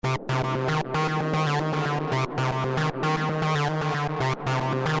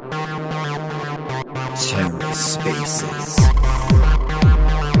TerraSpaces.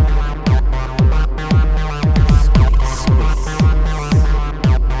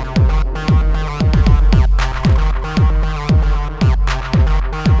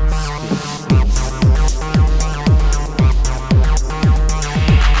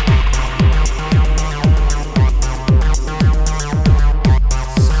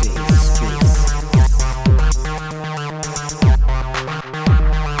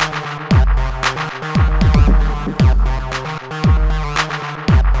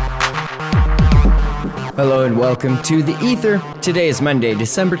 Hello and welcome to The Ether. Today is Monday,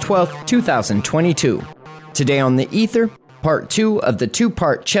 December 12th, 2022. Today on The Ether, part 2 of the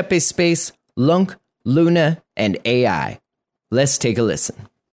two-part Cephii space, Lunc, Luna, and AI. Let's take a listen.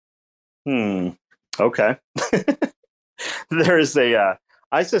 Okay. There is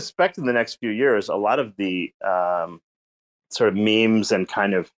I suspect in the next few years, a lot of the sort of memes and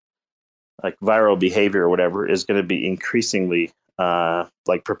kind of like viral behavior or whatever is going to be increasingly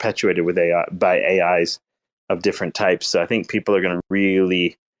like perpetuated with AI by AIs of different types. So I think people are going to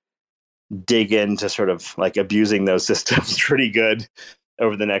really dig into sort of like abusing those systems pretty good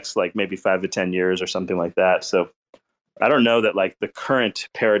over the next like maybe 5 to 10 years or something like that. So I don't know that like the current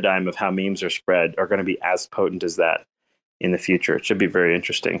paradigm of how memes are spread are going to be as potent as that in the future. It should be very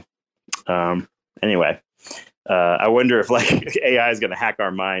interesting. Anyway, I wonder if like AI is going to hack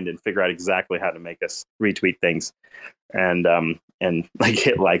our mind and figure out exactly how to make us retweet things and like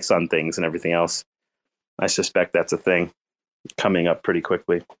hit likes on things and everything else. I suspect that's a thing coming up pretty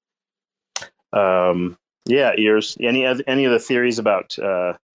quickly. Yeah, ears. Any of the theories about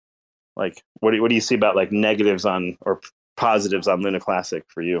like what do you see about like negatives on or positives on Luna Classic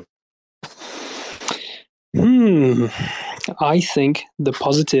for you? I think the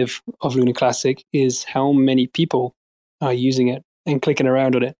positive of Luna Classic is how many people are using it and clicking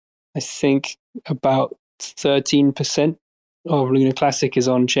around on it. I think about 13% of Luna Classic is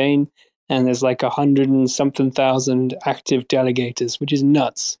on chain, and there's like 100 and something thousand active delegators, which is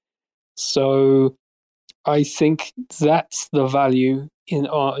nuts. So I think that's the value in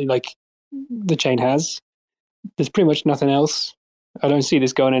like the chain has. There's pretty much nothing else. I don't see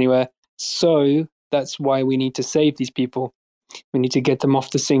this going anywhere. So that's why we need to save these people. We need to get them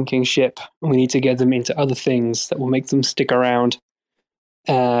off the sinking ship. We need to get them into other things that will make them stick around.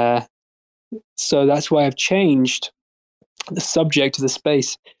 So that's why I've changed the subject of the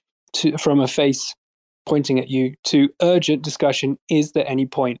space from a face pointing at you to urgent discussion. Is there any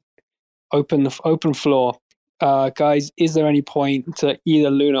point? Open floor. Guys, is there any point to either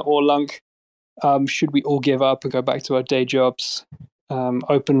Luna or Lunc? Should we all give up and go back to our day jobs?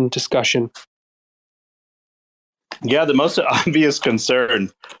 Open discussion. Yeah, the most obvious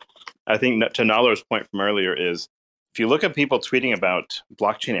concern, I think, to Nalor's point from earlier is if you look at people tweeting about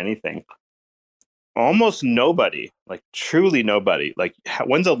blockchain anything, almost nobody, like truly nobody, like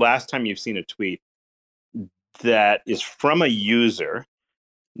when's the last time you've seen a tweet that is from a user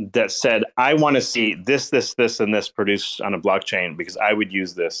that said, I want to see this, and this produced on a blockchain because I would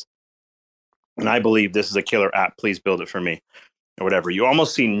use this. And I believe this is a killer app. Please build it for me or whatever. You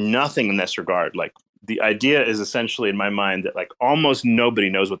almost see nothing in this regard. Like the idea is essentially in my mind that like almost nobody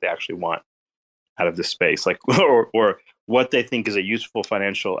knows what they actually want out of this space, like or what they think is a useful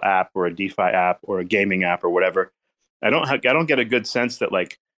financial app or a DeFi app or a gaming app or whatever. I don't get a good sense that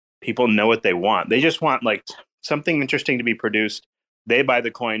like people know what they want. They just want like something interesting to be produced. They buy the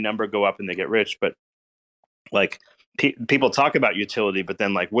coin, number go up, and they get rich. But like people talk about utility, but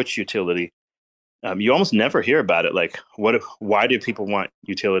then like which utility? You almost never hear about it. Like why do people want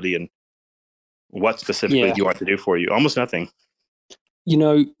utility, and what specifically do you want to do for you? Almost nothing. You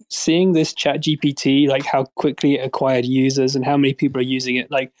know, seeing this Chat GPT, like how quickly it acquired users and how many people are using it,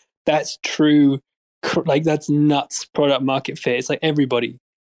 like that's true. Like that's nuts product market fit. It's like everybody,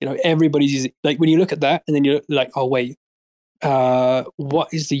 everybody's using. Like when you look at that, and then you're like, oh wait,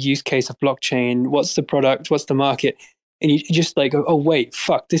 what is the use case of blockchain? What's the product? What's the market? And you just like, oh wait,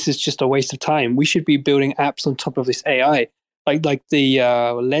 fuck, this is just a waste of time. We should be building apps on top of this AI. Like the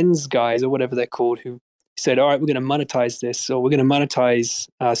Lens guys or whatever they're called, who said, all right, we're going to monetize this, or we're going to monetize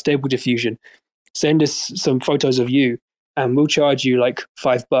Stable Diffusion. Send us some photos of you, and we'll charge you like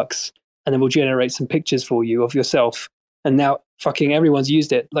 $5, and then we'll generate some pictures for you of yourself. And now fucking everyone's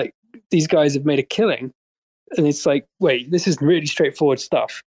used it. Like these guys have made a killing. And it's like, wait, this is really straightforward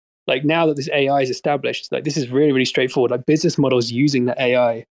stuff. Like now that this AI is established, like this is really, really straightforward. Like business models using the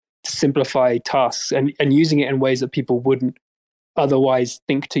AI to simplify tasks and using it in ways that people wouldn't otherwise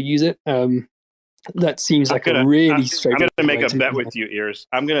think to use it. That seems like a really straightforward I'm going to make way a to bet make with you, Ears.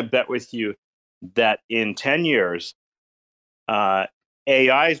 I'm going to bet with you that in 10 years,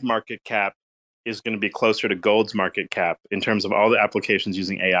 AI's market cap is going to be closer to gold's market cap in terms of all the applications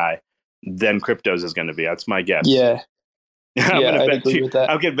using AI than crypto's is going to be. That's my guess. Yeah, I'm yeah, going to I'd bet agree you, with that.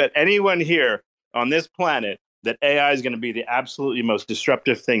 I'm going to bet anyone here on this planet that AI is going to be the absolutely most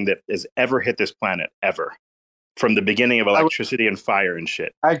disruptive thing that has ever hit this planet ever, from the beginning of electricity and fire and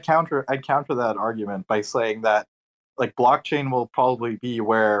shit. I'd counter that argument by saying that like blockchain will probably be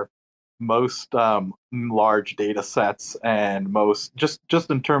where most large data sets and most just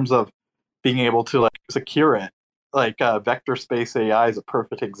in terms of being able to like secure it. Like vector space AI is a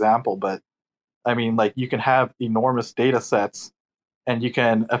perfect example, but I mean like you can have enormous data sets and you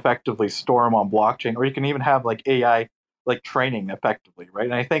can effectively store them on blockchain, or you can even have like AI like training effectively, right?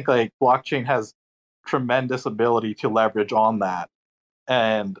 And I think like blockchain has tremendous ability to leverage on that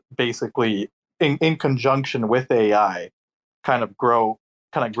and basically in conjunction with AI kind of grow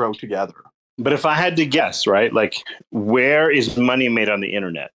together. But if I had to guess, right, like where is money made on the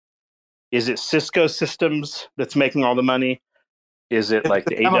internet? Is it Cisco Systems that's making all the money? Is it like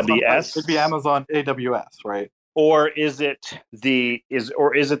the AWS? It'd be Amazon AWS, right? Or is it the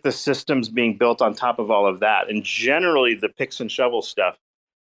systems being built on top of all of that? And generally, the picks and shovel stuff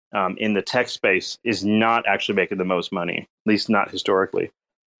in the tech space is not actually making the most money, at least not historically.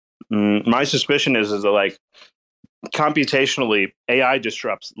 My suspicion is that like computationally, AI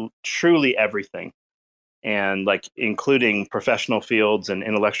disrupts truly everything, and like including professional fields and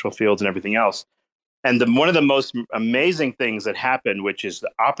intellectual fields and everything else. And one of the most amazing things that happened, which is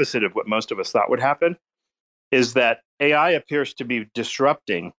the opposite of what most of us thought would happen, is that AI appears to be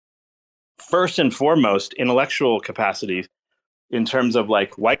disrupting, first and foremost, intellectual capacities in terms of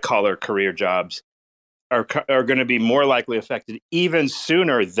like white collar career jobs are going to be more likely affected even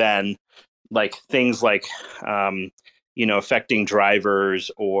sooner than like things like affecting drivers,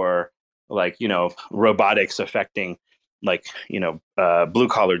 or like robotics affecting like blue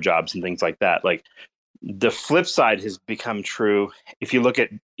collar jobs and things like that. Like the flip side has become true if you look at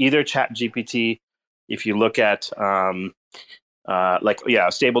either Chat GPT, if you look at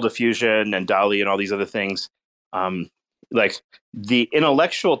Stable Diffusion and DALL-E and all these other things, like the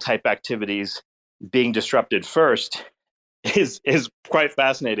intellectual type activities being disrupted first is quite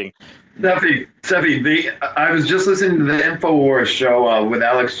fascinating. Cephii, I was just listening to the InfoWars show with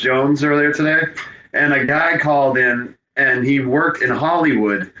Alex Jones earlier today, and a guy called in, and he worked in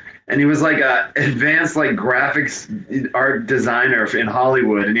Hollywood, and he was like a advanced like graphics art designer in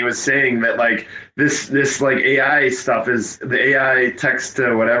Hollywood, and he was saying that like this like AI stuff is the AI text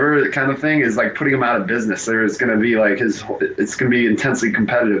to whatever kind of thing is like putting him out of business. There's going to be like it's going to be intensely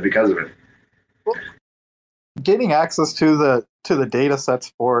competitive because of it. Well, getting access to the data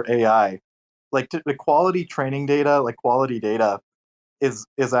sets for AI, like the quality training data, like quality data is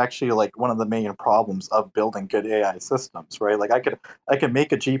actually like one of the main problems of building good AI systems, right? Like I could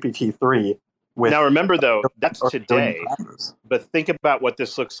make a GPT-3 with. Now remember though, that's today. But think about what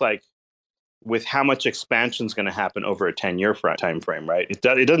this looks like with how much expansion is going to happen over a 10-year time frame, right? It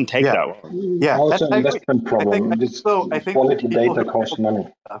doesn't take that long. Yeah, also an investment problem. I think quality data costs money.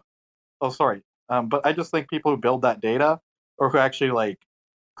 Oh, sorry. But I just think people who build that data, or who actually like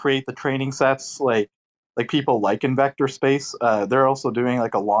create the training sets, like people like in vector space, they're also doing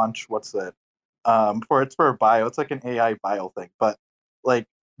like a launch. What's it? For bio. It's like an AI bio thing. But like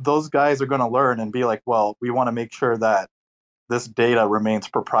those guys are going to learn and be like, well, we want to make sure that this data remains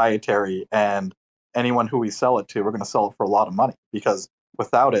proprietary, and anyone who we sell it to, we're going to sell it for a lot of money, because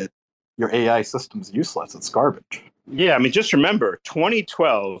without it, your AI system's useless. It's garbage. Yeah, I mean, just remember,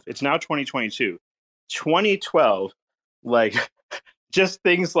 2012. It's now 2022. 2012, like just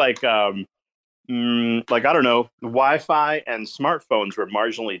things like I don't know, Wi-Fi and smartphones were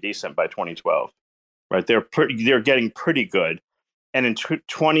marginally decent by 2012, right? They're getting pretty good. And in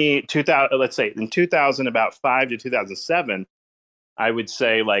 2000, let's say in 2000, about 5 to 2007, I would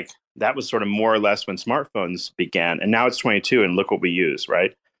say like that was sort of more or less when smartphones began. And now it's 22, and look what we use,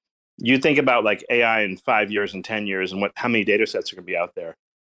 right? You think about like AI in 5 years and 10 years, and how many data sets are going to be out there.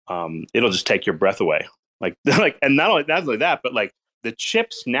 It'll just take your breath away. And not only that, but like the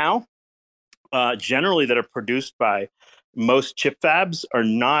chips now, generally that are produced by most chip fabs are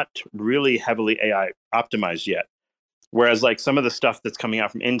not really heavily AI optimized yet. Whereas like some of the stuff that's coming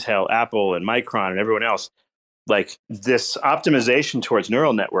out from Intel, Apple, and Micron and everyone else, like this optimization towards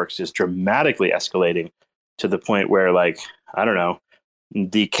neural networks is dramatically escalating to the point where like, I don't know,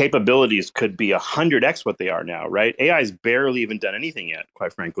 the capabilities could be 100x what they are now, right? AI has barely even done anything yet,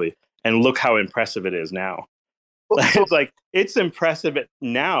 quite frankly. And look how impressive it is now. It's impressive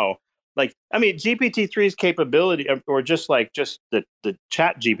now. Like, I mean, GPT-3's capability, or just the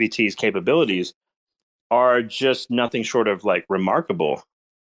chat GPT's capabilities are just nothing short of like remarkable.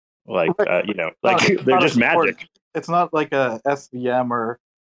 Like, they're just magic. It's not like a SVM or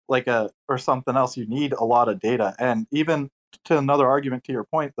or something else. You need a lot of data. And even to another argument to your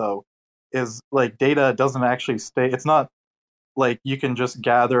point, though, is like data doesn't actually stay. It's not like you can just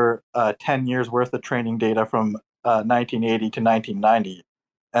gather 10 years worth of training data from 1980 to 1990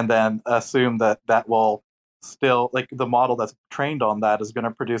 and then assume that that will still, like, the model that's trained on that is going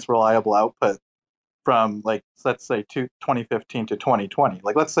to produce reliable output from, like, let's say 2015 to 2020.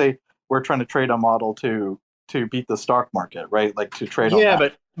 Like, let's say we're trying to trade a model to beat the stock market, right? Like, to trade on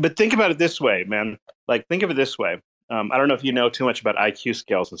that. but think about it this way, man. Like, think of it this way. I don't know if you know too much about IQ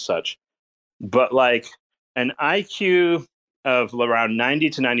scales and such, but like an IQ of around 90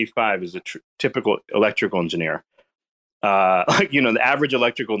 to 95 is a typical electrical engineer. The average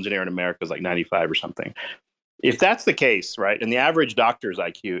electrical engineer in America is like 95 or something. If that's the case, right, and the average doctor's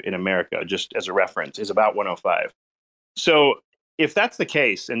IQ in America, just as a reference, is about 105. So if that's the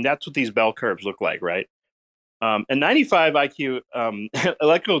case, and that's what these bell curves look like, right, a 95 IQ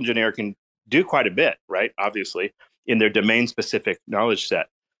electrical engineer can do quite a bit, right, obviously, in their domain-specific knowledge set.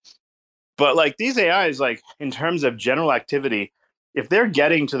 But like these AIs, like in terms of general activity, if they're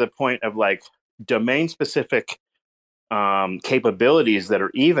getting to the point of like domain-specific capabilities that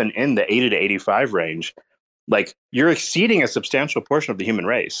are even in the 80 to 85 range, like you're exceeding a substantial portion of the human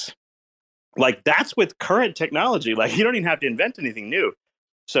race. Like that's with current technology. Like you don't even have to invent anything new.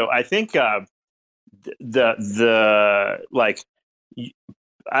 So I think I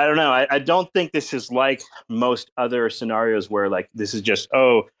don't know. I don't think this is like most other scenarios where like this is just,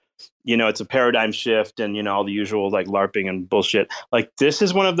 it's a paradigm shift and, all the usual like LARPing and bullshit. Like this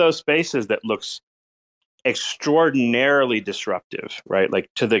is one of those spaces that looks extraordinarily disruptive, right?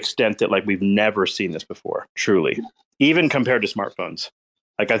 Like to the extent that like we've never seen this before, truly, even compared to smartphones.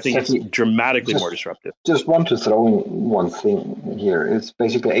 Like I think it's dramatically more disruptive. Just want to throw in one thing here. It's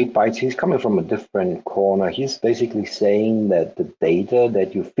basically 8bytes. He's coming from a different corner. He's basically saying that the data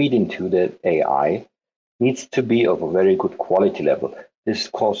that you feed into the AI needs to be of a very good quality level. This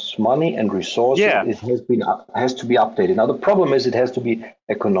costs money and resources. Yeah. It has to be updated. Now the problem is it has to be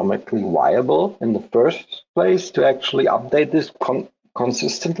economically viable in the first place to actually update this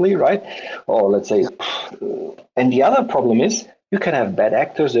consistently, right? Or let's say, and the other problem is you can have bad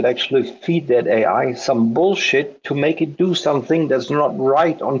actors that actually feed that AI some bullshit to make it do something that's not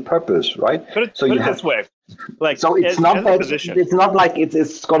right on purpose, right? Put it this way. Like, so it's not like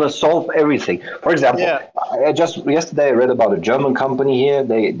it's going to solve everything. For example, I just yesterday I read about a German company here.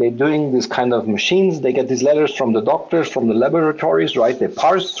 They're doing this kind of machines. They get these letters from the doctors, from the laboratories, right? They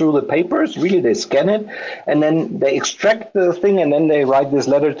parse through the papers, really they scan it, and then they extract the thing, and then they write this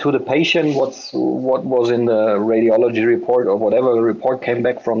letter to the patient, what was in the radiology report or whatever report came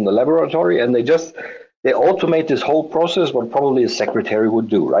back from the laboratory, and they automate this whole process, what probably a secretary would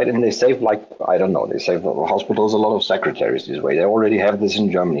do, right? And they save they save hospitals a lot of secretaries this way. They already have this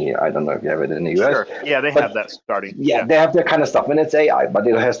in Germany. I don't know if you have it in the US. Sure. Yeah, they have that starting. Yeah, they have that kind of stuff, and it's AI, but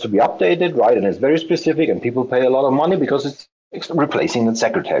it has to be updated, right? And it's very specific, and people pay a lot of money because it's replacing the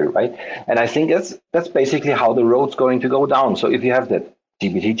secretary, right? And I think that's basically how the road's going to go down. So if you have that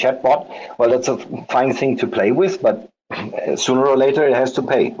GPT chatbot, well, that's a fine thing to play with, but sooner or later it has to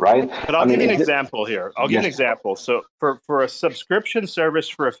pay, right? But I'll give you an example here. I'll give an example. So for a subscription service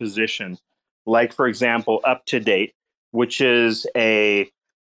for a physician, like for example, UpToDate, which is a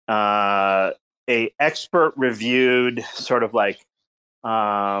expert reviewed sort of like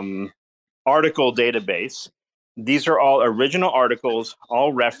article database. These are all original articles,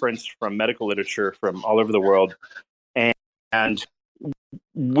 all referenced from medical literature from all over the world, and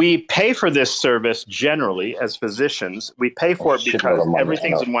we pay for this service generally as physicians. We pay for it because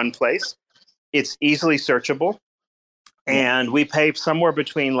everything's in one place. It's easily searchable. And we pay somewhere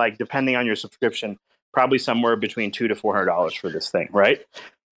between, like, depending on your subscription, probably somewhere between $200 to $400 for this thing, right?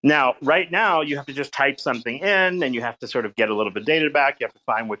 Now, right now, you have to just type something in and you have to sort of get a little bit of data back. You have to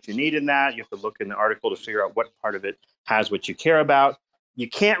find what you need in that. You have to look in the article to figure out what part of it has what you care about. You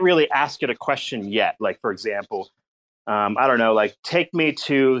can't really ask it a question yet. Like, for example, I don't know, like take me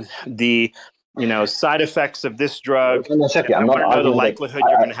to the, side effects of this drug. I'm not know the likelihood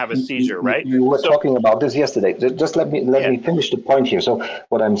you're going to have a seizure, right? You were talking about this yesterday. Just let me finish the point here. So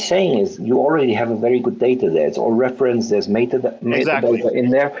what I'm saying is you already have a very good data there. It's all referenced. There's metadata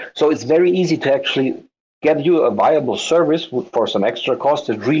in there. So it's very easy to actually get you a viable service for some extra cost,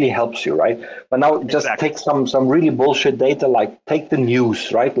 it really helps you, right? But now just take some really bullshit data, like take the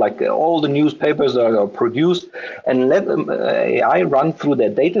news, right? Like all the newspapers are produced, and let AI run through their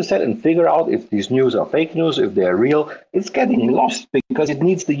data set and figure out if these news are fake news, if they're real. It's getting lost because it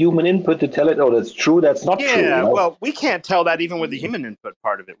needs the human input to tell it, oh, that's true, that's not true. Yeah, Right? well, we can't tell that even with the human input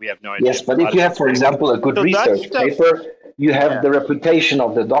part of it. We have no idea. Yes, but if you have, for example, a good research paper, you have the reputation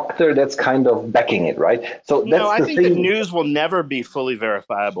of the doctor that's kind of backing it, right? So that's I the think thing. the news will never be fully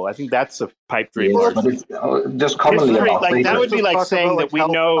verifiable. I think that's a pipe dream. Yeah, but it's just commonly about like that would be like saying that we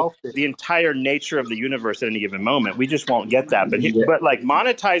know data. the entire nature of the universe at any given moment. We just won't get that. But like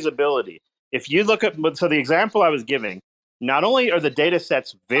monetizability, if you look at so the example I was giving, not only are the data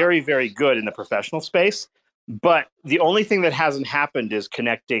sets very, very good in the professional space, but the only thing that hasn't happened is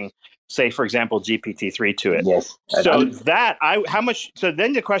connecting, say, for example, GPT-3 to it. Yes. So how much? So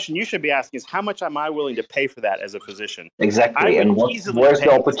then the question you should be asking is, how much am I willing to pay for that as a physician? Exactly. And where's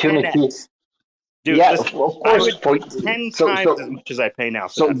the opportunity? 10x. Dude, yeah, listen, of course. I would 10 times as much as I pay now.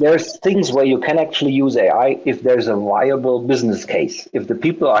 So there's things where you can actually use AI if there's a viable business case. If the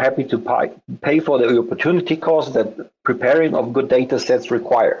people are happy to pay for the opportunity cost that preparing of good data sets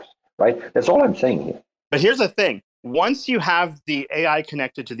requires, right? That's all I'm saying here. But here's the thing. Once you have the AI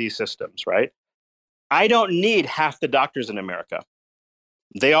connected to these systems, right? I don't need half the doctors in America.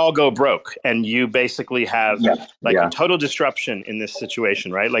 They all go broke. And you basically have a total disruption in this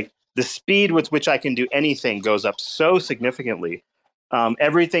situation, right? Like the speed with which I can do anything goes up so significantly.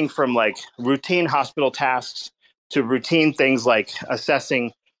 Everything from like routine hospital tasks to routine things like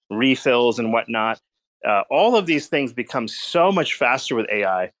assessing refills and whatnot. All of these things become so much faster with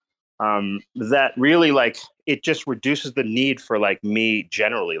AI. That really like it just reduces the need for like me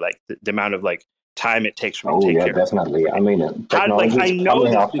generally, like the amount of like time it takes for me to take care definitely. of. I mean, technology I know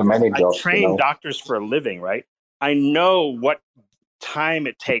this after many jobs. I train doctors for a living, right? I know what time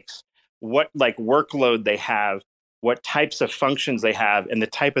it takes, what like workload they have, what types of functions they have, and the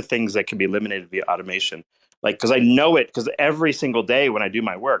type of things that can be eliminated via automation. Like, because I know it, because every single day when I do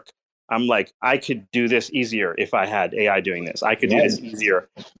my work, I'm like, I could do this easier if I had AI doing this. I could do this easier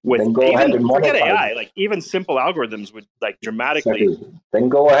with forget AI. Like even simple algorithms would like dramatically. Exactly. Then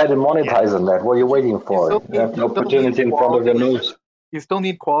go ahead and monetize on that. What are you waiting for? You have the opportunity in front of your nose. You still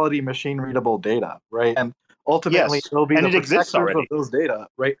need quality machine readable data, right? And ultimately, it'll be the protectors of those data,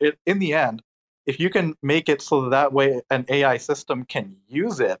 right? In the end, if you can make it so that way an AI system can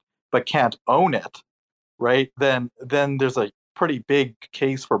use it but can't own it, right? Then there's a pretty big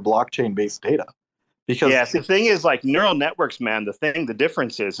case for blockchain-based data. Because the thing is, like neural networks, man, the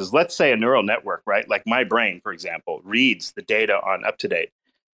difference is let's say a neural network, right? Like my brain, for example, reads the data on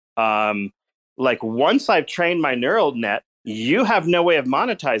UpToDate. Like once I've trained my neural net, you have no way of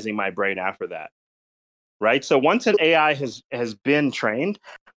monetizing my brain after that, right? So once an AI has been trained,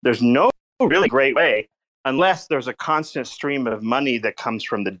 there's no really great way, unless there's a constant stream of money that comes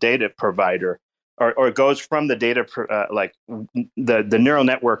from the data provider or goes from the data, like the neural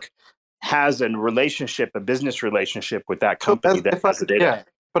network has a business relationship with that company that has the data. Yeah.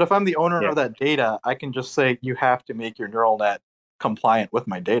 But if I'm the owner of that data, I can just say, you have to make your neural net compliant with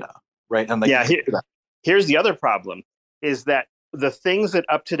my data, right? And here's the other problem, is that the things that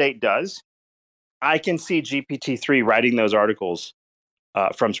UpToDate does, I can see GPT-3 writing those articles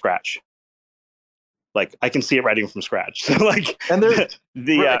from scratch. Like I can see it writing from scratch. So like, and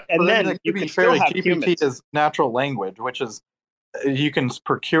then you can still have GPT is natural language, which is you can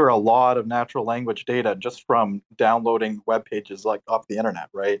procure a lot of natural language data just from downloading web pages like off the internet,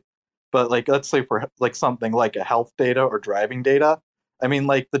 right? But like, let's say for like something like a health data or driving data, I mean,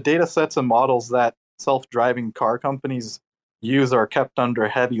 like the data sets and models that self-driving car companies use are kept under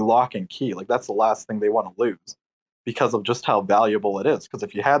heavy lock and key. Like that's the last thing they want to lose because of just how valuable it is. Because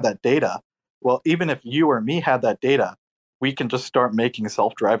if you had that data, well, even if you or me had that data, we can just start making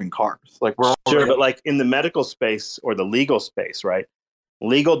self-driving cars. Like we're sure, but like in the medical space or the legal space, right?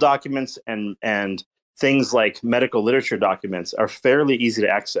 Legal documents and things like medical literature documents are fairly easy to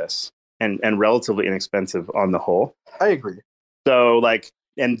access and relatively inexpensive on the whole. I agree. So like,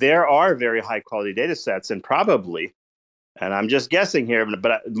 and there are very high quality data sets, and probably, and I'm just guessing here,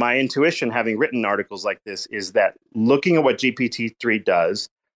 but my intuition, having written articles like this, is that looking at what GPT-3 does,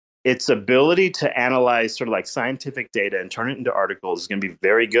 its ability to analyze sort of like scientific data and turn it into articles is going to be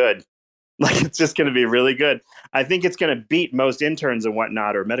very good. Like it's just going to be really good. I think it's going to beat most interns and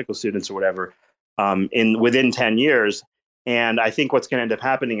whatnot, or medical students or whatever, within 10 years. And I think what's going to end up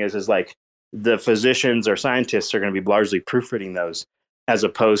happening is like the physicians or scientists are going to be largely proofreading those, as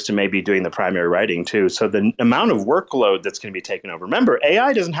opposed to maybe doing the primary writing too. So the amount of workload that's going to be taken over. Remember,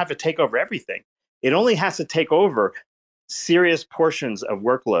 AI doesn't have to take over everything. it only has to take over serious portions of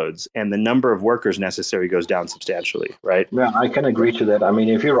workloads, and the number of workers necessary goes down substantially, right? Yeah, I can agree to that. I mean,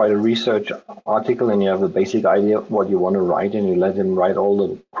 if you write a research article and you have a basic idea of what you want to write, and you let him write all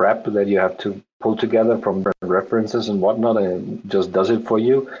the crap that you have to pull together from references and whatnot, and just does it for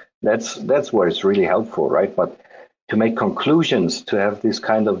you, that's where it's really helpful, right? But to make conclusions, to have this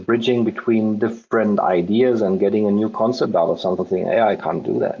kind of bridging between different ideas and getting a new concept out of something, AI can't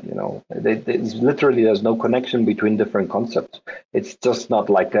do that. It's literally, there's no connection between different concepts. It's just not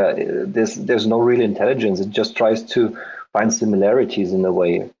like there's no real intelligence. It just tries to find similarities in a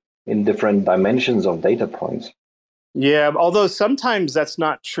way in different dimensions of data points. Yeah, although sometimes that's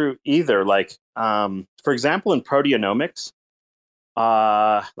not true either. Like, for example, in proteomics,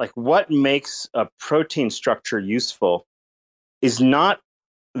 like what makes a protein structure useful is not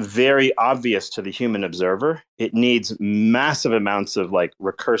very obvious to the human observer. It needs massive amounts of like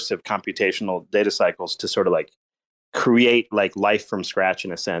recursive computational data cycles to sort of like create like life from scratch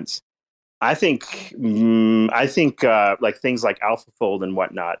in a sense. I think like things like AlphaFold and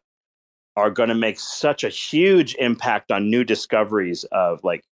whatnot are going to make such a huge impact on new discoveries of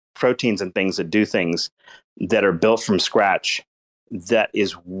like proteins and things that do things that are built from scratch that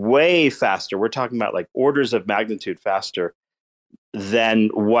is way faster. We're talking about like orders of magnitude faster than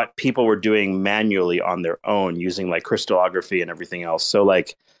what people were doing manually on their own using like crystallography and everything else. So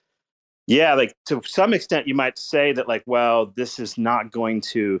like, yeah, like to some extent you might say that like, well, this is not going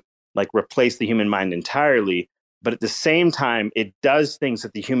to like replace the human mind entirely, but at the same time, it does things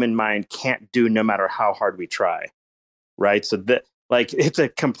that the human mind can't do no matter how hard we try, right? So that like it's a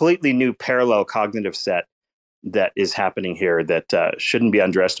completely new parallel cognitive set that is happening here that shouldn't be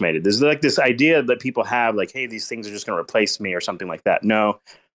underestimated. There's like this idea that people have like, hey, these things are just going to replace me or something like that. No,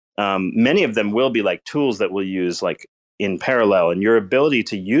 many of them will be like tools that we'll use like in parallel, and your ability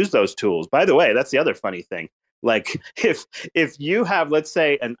to use those tools. By the way, that's the other funny thing. Like if you have, let's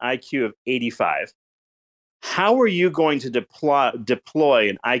say, an IQ of 85, how are you going to deploy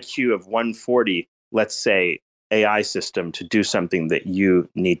an IQ of 140, let's say, AI system to do something that you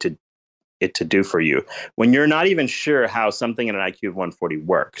need it to do for you when you're not even sure how something in an IQ of 140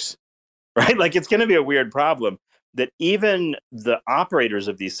 works, right? Like it's going to be a weird problem that even the operators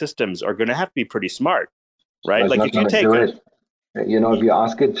of these systems are going to have to be pretty smart, right? It's like not if you take do it. If you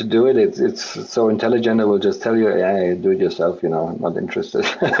ask it to do it, it's so intelligent, it will just tell you, yeah, do it yourself, I'm not interested.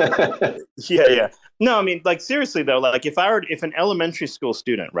 yeah. No, I mean, like seriously though, like if an elementary school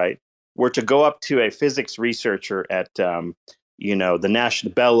student, right, were to go up to a physics researcher at the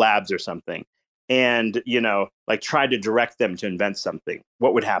National Bell Labs or something, and like try to direct them to invent something,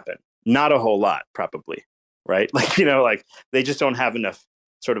 what would happen? Not a whole lot, probably, right? Like like they just don't have enough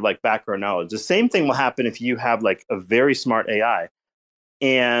sort of like background knowledge. The same thing will happen if you have like a very smart AI,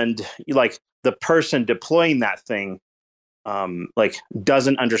 and like the person deploying that thing like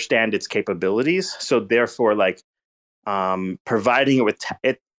doesn't understand its capabilities, so therefore like providing it with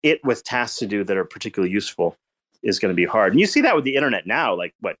with tasks to do that are particularly useful is going to be hard. And you see that with the internet now,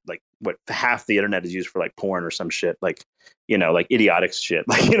 like what half the internet is used for like porn or some shit, like like idiotic shit,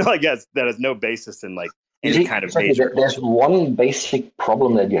 like I guess that has no basis in like any kind of major. There's one basic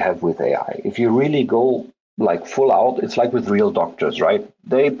problem that you have with AI. If you really go like full out, it's like with real doctors, right?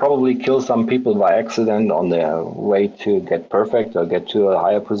 They probably kill some people by accident on their way to get perfect or get to a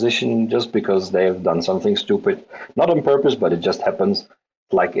higher position just because they've done something stupid, not on purpose, but it just happens.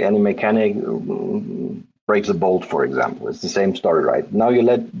 Like any mechanic breaks a bolt, for example. It's the same story, right? Now you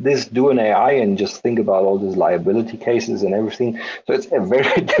let this do an AI and just think about all these liability cases and everything. So it's a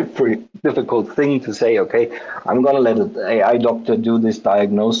very difficult thing to say, okay, I'm going to let an AI doctor do this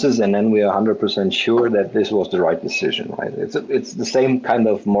diagnosis and then we are 100% sure that this was the right decision, right? It's the same kind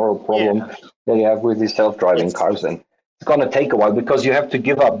of moral problem that you have with these self-driving cars. And it's going to take a while because you have to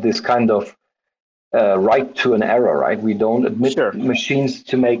give up this kind of right to an error, right? We don't admit machines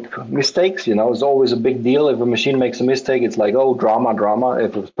to make mistakes. It's always a big deal. If a machine makes a mistake, it's like, oh, drama.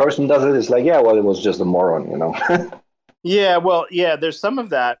 If a person does it, it's like, yeah, well, it was just a moron, Yeah, well, yeah, there's some of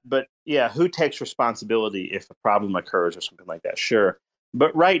that, but yeah, who takes responsibility if a problem occurs or something like that? Sure.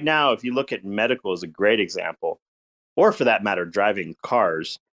 But right now, if you look at medical as a great example, or for that matter, driving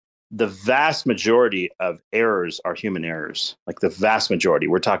cars, the vast majority of errors are human errors. Like the vast majority.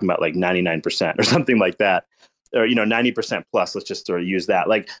 We're talking about like 99% or something like that. Or 90% plus, let's just sort of use that.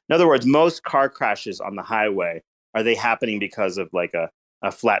 Like, in other words, most car crashes on the highway, are they happening because of like a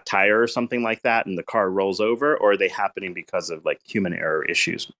flat tire or something like that and the car rolls over, or are they happening because of like human error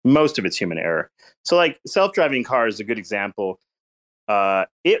issues? Most of it's human error. So like self-driving cars is a good example.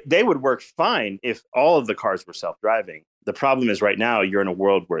 They would work fine if all of the cars were self-driving. The problem is right now you're in a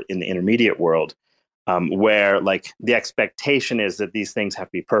world where in the intermediate world where like the expectation is that these things have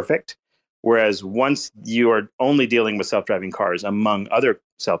to be perfect. Whereas once you are only dealing with self-driving cars among other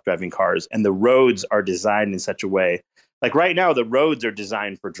self-driving cars, and the roads are designed in such a way, like right now, the roads are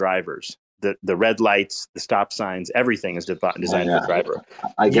designed for drivers. The red lights, the stop signs, everything is designed for driver.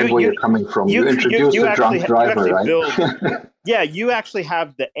 I get where you're coming from. You introduced a drunk driver, right? You actually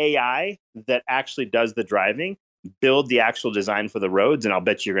have the AI that actually does the driving build the actual design for the roads, and I'll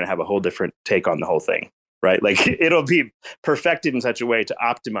bet you're going to have a whole different take on the whole thing, right? Like it'll be perfected in such a way to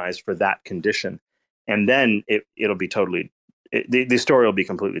optimize for that condition, and then it'll be the story will be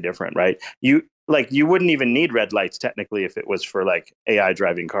completely different, right? You wouldn't even need red lights technically if it was for like AI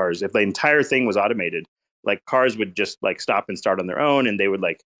driving cars. If the entire thing was automated, like cars would just like stop and start on their own, and they would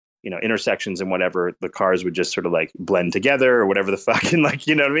like, intersections and whatever, the cars would just sort of like blend together or whatever the fuck, and like,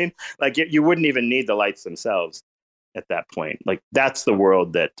 you know what I mean? Like you wouldn't even need the lights themselves at that point. Like that's the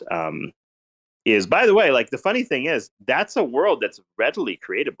world that is, by the way, like the funny thing is that's a world that's readily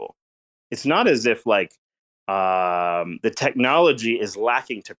creatable. It's not as if like the technology is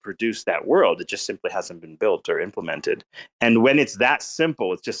lacking to produce that world. It just simply hasn't been built or implemented. And when it's that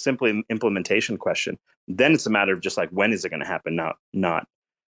simple, it's just simply an implementation question. Then it's a matter of just like, when is it going to happen? Not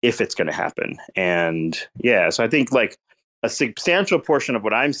if it's going to happen. And yeah, so I think like a substantial portion of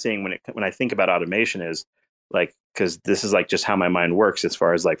what I'm seeing when I think about automation is like, because this is like just how my mind works as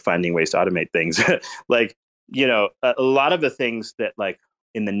far as like finding ways to automate things. Like, a lot of the things that like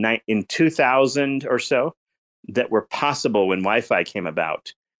in 2000 or so that were possible when Wi-Fi came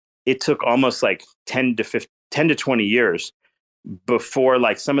about, it took almost like 10 to 20 years before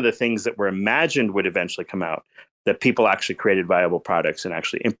like some of the things that were imagined would eventually come out, that people actually created viable products and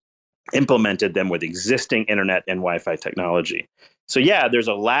actually implemented them with existing internet and Wi-Fi technology. So yeah, there's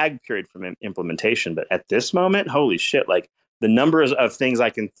a lag period from implementation, but at this moment, holy shit, like the numbers of things I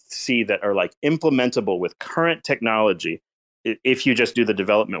can see that are like implementable with current technology, if you just do the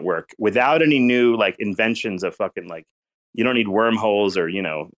development work without any new like inventions of fucking like, you don't need wormholes or,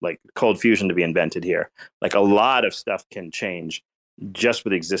 like cold fusion to be invented here. Like a lot of stuff can change just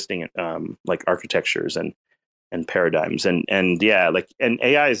with existing like architectures and paradigms. And yeah, like, and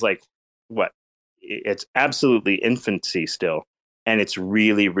AI is like, what? It's absolutely infancy still. And it's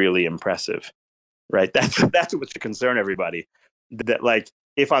really, really impressive, right? That's what should concern everybody. That like,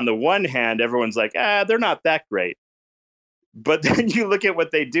 if on the one hand, everyone's like, they're not that great. But then you look at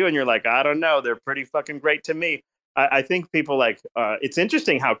what they do and you're like, I don't know, they're pretty fucking great to me. I think people like, it's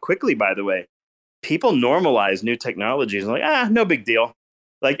interesting how quickly, by the way, people normalize new technologies and like, no big deal.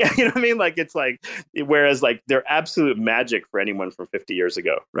 Like, you know what I mean? Like, it's like, whereas like they're absolute magic for anyone from 50 years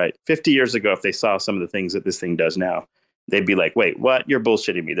ago, right? 50 years ago, if they saw some of the things that this thing does now, they'd be like, wait, what? You're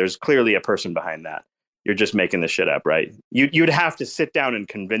bullshitting me. There's clearly a person behind that. You're just making this shit up, right? You'd have to sit down and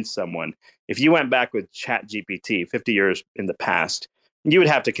convince someone. If you went back with Chat GPT 50 years in the past, you would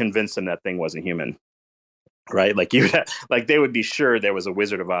have to convince them that thing wasn't human, right? Like like they would be sure there was a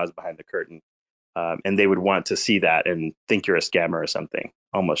Wizard of Oz behind the curtain, and they would want to see that and think you're a scammer or something,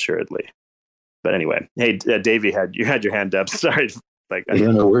 almost assuredly. But anyway, hey, Davey, you had your hand up. Sorry, like yeah,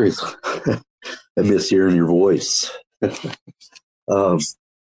 no worries. I miss hearing your voice.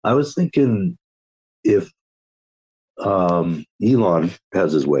 I was thinking, if Elon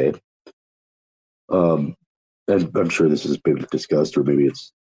has his way, and I'm sure this has been discussed, or maybe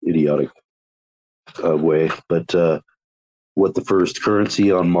it's idiotic way, but what the first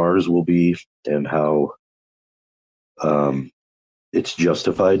currency on Mars will be, and how it's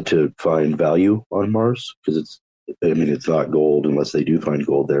justified to find value on Mars, because it's not gold unless they do find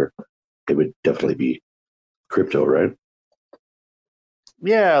gold there. It would definitely be crypto, right?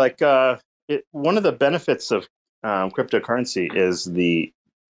 Yeah, like one of the benefits of cryptocurrency is the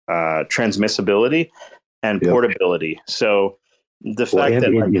transmissibility and portability. So the fact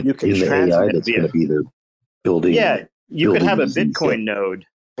that like, you can transmit that's going to be the building. Yeah, you could have a Bitcoin node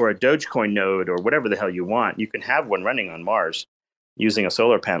or a Dogecoin node or whatever the hell you want. You can have one running on Mars using a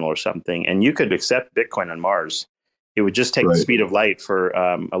solar panel or something, and you could accept Bitcoin on Mars. It would just take the speed of light for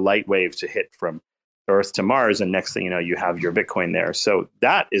a light wave to hit from Earth to Mars, and next thing you know, you have your Bitcoin there. So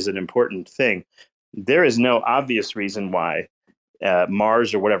that is an important thing. There is no obvious reason why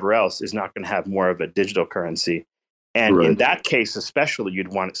Mars or whatever else is not going to have more of a digital currency. And in that case, especially,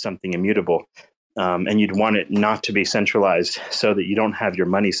 you'd want something immutable, and you'd want it not to be centralized so that you don't have your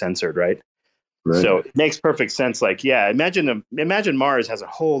money censored, right? So it makes perfect sense. Like, yeah, imagine Mars has a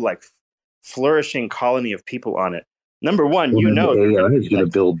whole like flourishing colony of people on it. Number one, the AI is going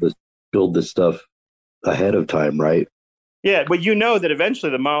to build this stuff ahead of time, right? Yeah, but you know that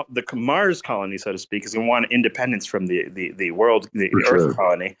eventually the Mars colony, so to speak, is going to want independence from the world, the Earth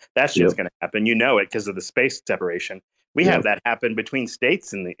colony. That shit's going to happen. You know it because of the space separation. We have that happen between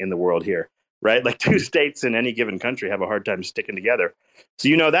states in the world here, right? Like two states in any given country have a hard time sticking together. So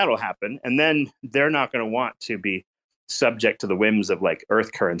you know that'll happen, and then they're not going to want to be subject to the whims of like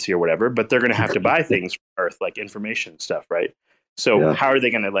Earth currency or whatever, but they're going to have to buy things from Earth, like information stuff, right? So how are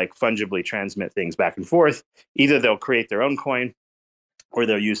they going to like fungibly transmit things back and forth? Either they'll create their own coin, or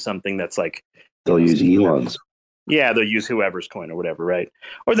they'll use something that's like they'll use Elon's. Yeah, they'll use whoever's coin or whatever, right?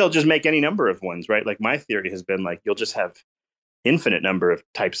 Or they'll just make any number of ones, right? Like my theory has been like you'll just have infinite number of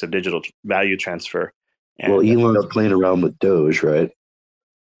types of digital value transfer. And, well, Elon's playing around with Doge, right?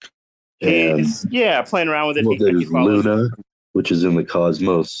 He's playing around with it. Well, there's Luna, which is in the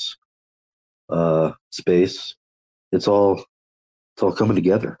cosmos space. It's all coming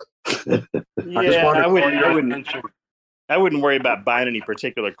together. I wouldn't worry about buying any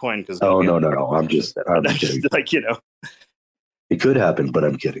particular coin because no. I'm just like it could happen, but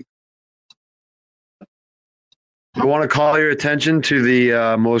I'm kidding. I want to call your attention to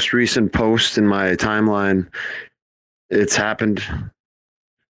the most recent post in my timeline. It's happened.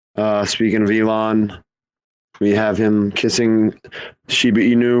 Speaking of Elon, we have him kissing Shiba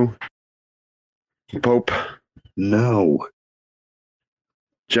Inu Pope. No.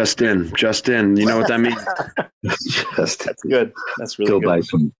 Just in. You know what that means? That's good. That's really good. Buy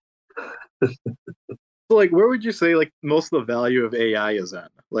some. So, like, where would you say like most of the value of AI is in?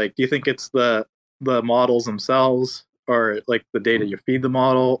 Like, do you think it's the models themselves, or like the data you feed the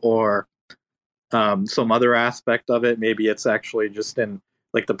model, or some other aspect of it? Maybe it's actually just in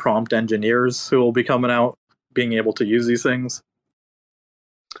like the prompt engineers who will be coming out being able to use these things.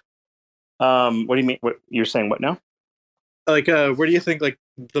 What do you mean? What you're saying? What now? Like, where do you think like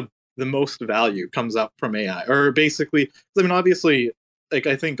the most value comes up from AI? Or basically, I mean, obviously, like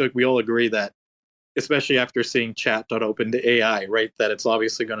I think like we all agree that, especially after seeing chat.open.ai, right, that it's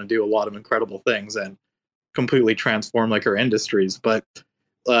obviously going to do a lot of incredible things and completely transform like our industries. But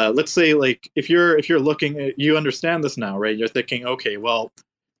let's say like if you're looking at, you understand this now, right? You're thinking, okay, well,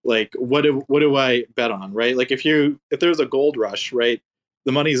 like what do I bet on, right? Like if there's a gold rush, right?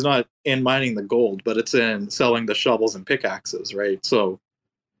 The money's not in mining the gold, but it's in selling the shovels and pickaxes, right? So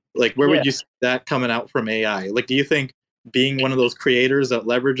like where would you see that coming out from AI? Like, do you think being one of those creators that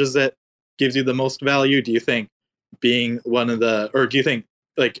leverages it gives you the most value? Do you think being or do you think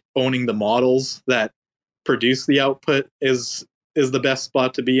like owning the models that produce the output is the best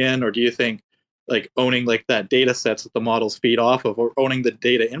spot to be in? Or do you think like owning like that data sets that the models feed off of, or owning the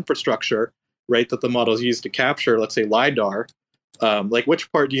data infrastructure, right, that the models use to capture, let's say LiDAR, like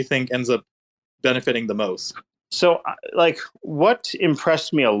which part do you think ends up benefiting the most? So like what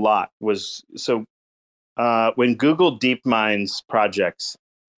impressed me a lot was when Google DeepMind's projects,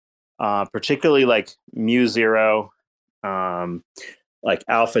 particularly like MuZero, like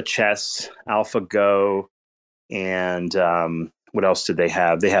Alpha Chess, AlphaGo, and what else did they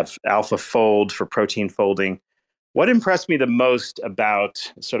have? They have AlphaFold for protein folding. What impressed me the most about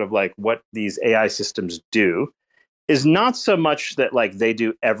sort of like what these AI systems do is not so much that like they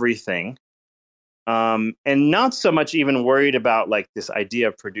do everything, and not so much even worried about like this idea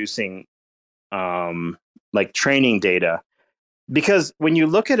of producing like training data. Because when you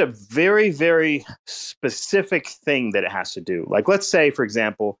look at a very, very specific thing that it has to do, like let's say, for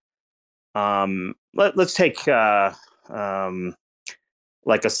example, let's take like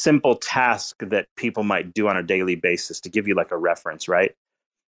a simple task that people might do on a daily basis to give you like a reference, right?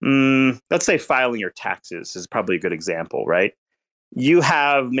 Let's say filing your taxes is probably a good example, right? You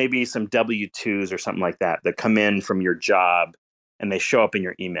have maybe some W-2s or something like that come in from your job and they show up in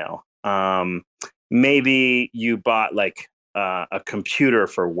your email. Maybe you bought like a computer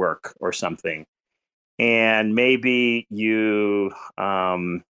for work or something. And maybe you,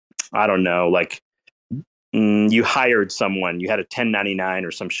 I don't know, like you hired someone, you had a 1099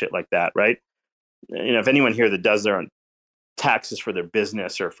 or some shit like that, right? You know, if anyone here that does their own taxes for their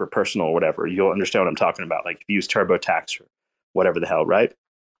business or for personal or whatever, you'll understand what I'm talking about. Like if you use TurboTax or whatever the hell, right?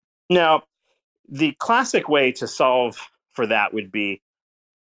 Now, the classic way to solve for that would be,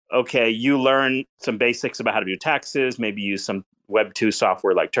 okay, you learn some basics about how to do taxes, maybe use some Web 2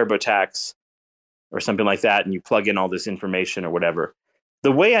 software like TurboTax or something like that, and you plug in all this information or whatever.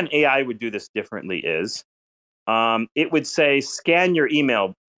 The way an AI would do this differently is it would say, scan your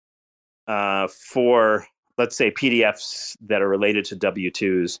email for, let's say, PDFs that are related to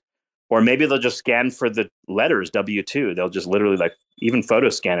W-2s, or maybe they'll just scan for the letters W-2. They'll just literally like even photo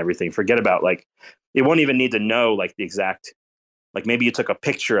scan everything. Forget about like, it won't even need to know like the exact, like maybe you took a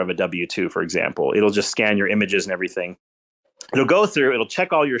picture of a W-2, for example. It'll just scan your images and everything It'll go through, it'll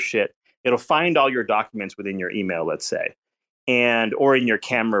check all your shit. It'll find all your documents within your email, let's say, and or in your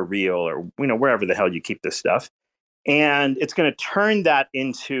camera reel, or wherever the hell you keep this stuff. And it's going to turn that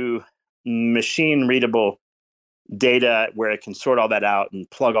into machine readable data where it can sort all that out and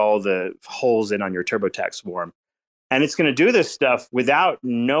plug all the holes in on your TurboTax swarm. And it's going to do this stuff without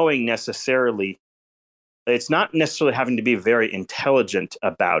knowing necessarily. It's not necessarily having to be very intelligent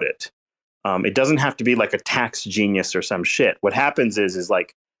about it. It doesn't have to be like a tax genius or some shit. What happens is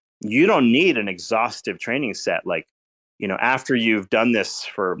like, you don't need an exhaustive training set. Like, after you've done this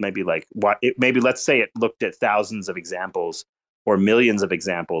for maybe let's say it looked at thousands of examples or millions of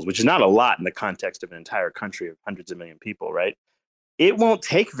examples, which is not a lot in the context of an entire country of hundreds of million people, right? It won't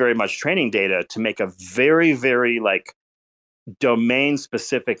take very much training data to make a very, very like domain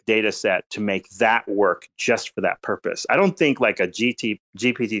specific data set to make that work just for that purpose. I don't think like a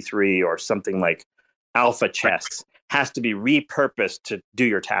GPT-3 or something like Alpha Chess has to be repurposed to do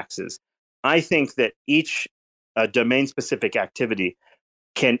your taxes. I think that each domain specific activity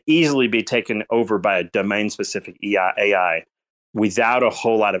can easily be taken over by a domain specific AI without a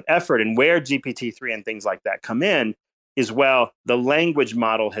whole lot of effort. And where GPT-3 and things like that come in is, well, the language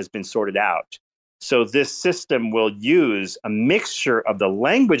model has been sorted out. So this system will use a mixture of the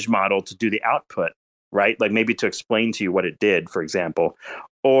language model to do the output, right? Like maybe to explain to you what it did, for example,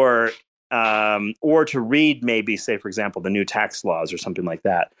 or to read maybe, say, for example, the new tax laws or something like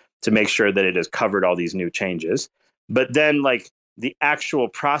that to make sure that it has covered all these new changes. But then like the actual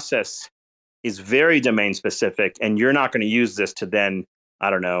process is very domain specific, and you're not going to use this to then, I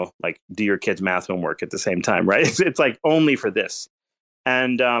don't know, like do your kids' math homework at the same time, right? It's like only for this.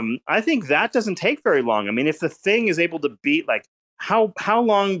 And I think that doesn't take very long. I mean, if the thing is able to beat, like, how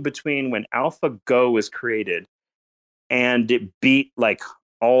long between when AlphaGo was created and it beat like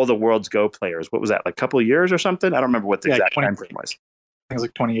all the world's Go players? What was that, like a couple of years or something? I don't remember what the exact time frame was. I think it was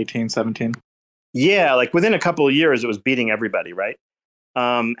like 2018, 17. Yeah, like within a couple of years, it was beating everybody, right?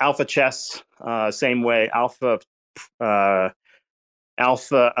 Alpha Chess, same way. Alpha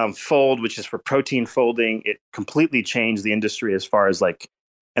Fold, which is for protein folding, it completely changed the industry as far as like,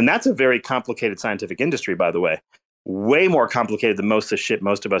 and that's a very complicated scientific industry, by the way, way more complicated than most of the shit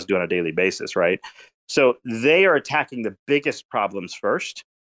most of us do on a daily basis, right? So they are attacking the biggest problems first,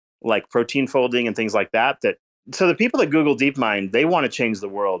 like protein folding and things like that. So the people at Google DeepMind, they want to change the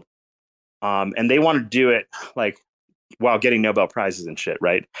world, and they want to do it like while getting Nobel Prizes and shit,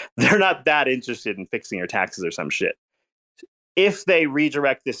 right? They're not that interested in fixing your taxes or some shit. If they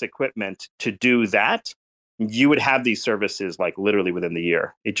redirect this equipment to do that, you would have these services like literally within the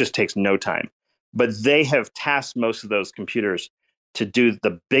year. It just takes no time. But they have tasked most of those computers to do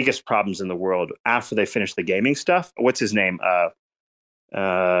the biggest problems in the world after they finish the gaming stuff. What's his name?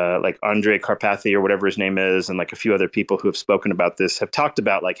 Like Andre Karpathy or whatever his name is, and like a few other people who have spoken about this have talked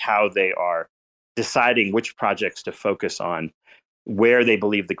about like how they are deciding which projects to focus on, where they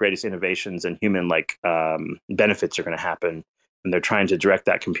believe the greatest innovations and human like benefits are going to happen. And they're trying to direct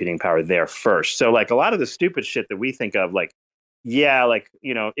that computing power there first. So like a lot of the stupid shit that we think of, like, yeah, like,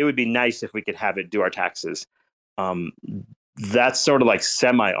 it would be nice if we could have it do our taxes. That's sort of like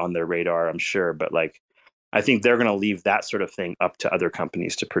semi on their radar, I'm sure. But like, I think they're going to leave that sort of thing up to other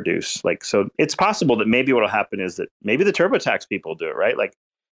companies to produce. Like, so it's possible that maybe what'll happen is that maybe the TurboTax people do it, right? Like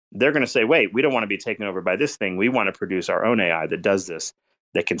they're going to say, wait, we don't want to be taken over by this thing. We want to produce our own AI that does this,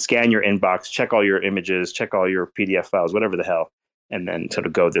 that can scan your inbox, check all your images, check all your PDF files, whatever the hell, and then sort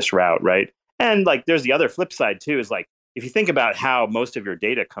of go this route, right? And like, there's the other flip side too, is like, if you think about how most of your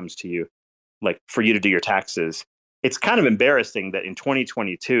data comes to you, like for you to do your taxes, it's kind of embarrassing that in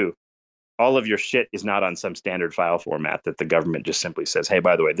 2022, all of your shit is not on some standard file format that the government just simply says, hey,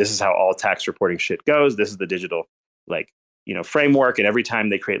 by the way, this is how all tax reporting shit goes. This is the digital, like, framework. And every time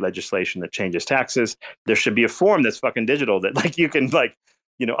they create legislation that changes taxes, there should be a form that's fucking digital that like you can like,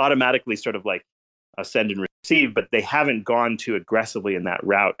 automatically sort of like send and receive. But they haven't gone too aggressively in that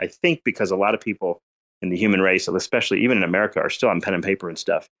route, I think, because a lot of people in the human race, especially even in America, are still on pen and paper and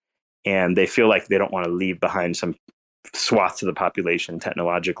stuff. And they feel like they don't want to leave behind some swaths of the population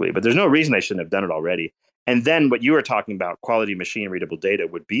technologically. But there's no reason they shouldn't have done it already. And then what you were talking about, quality machine readable data,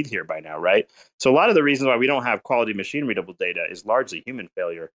 would be here by now, right? So a lot of the reasons why we don't have quality machine readable data is largely human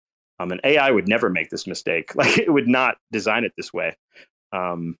failure. An AI would never make this mistake. Like it would not design it this way.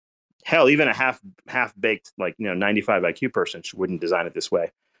 Hell, even a half baked, like 95 IQ person wouldn't design it this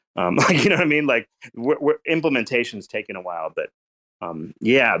way. Like, you know what I mean? Like implementation's taken a while, but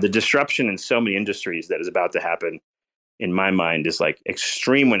yeah, the disruption in so many industries that is about to happen, in my mind, is like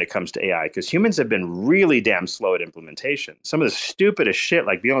extreme when it comes to AI, because humans have been really damn slow at implementation. Some of the stupidest shit,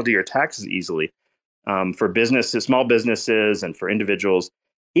 like being able to do your taxes easily, For businesses, small businesses, and for individuals.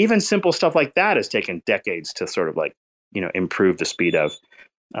 Even simple stuff like that has taken decades to sort of like, improve the speed of.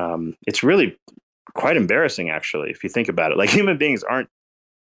 It's really quite embarrassing, actually, if you think about it. Like, human beings aren't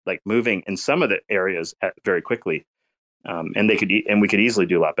like moving in some of the areas very quickly, and we could easily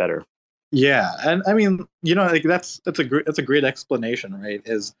do a lot better. Yeah, and I mean, like that's a great explanation, right?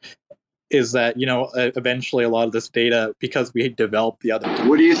 Is that eventually a lot of this data, because we developed the other.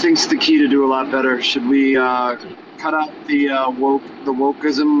 What do you think's the key to do a lot better? Should we cut out the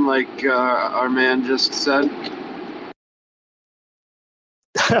wokeism, like our man just said?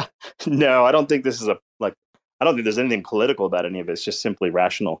 No, I don't think this is I don't think there's anything political about any of it. It's just simply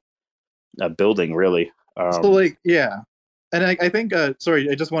rational building, really. Yeah, and I think sorry,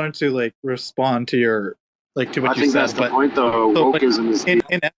 I just wanted to respond to your to what you said. I think that's the point, though. So, wokeism is in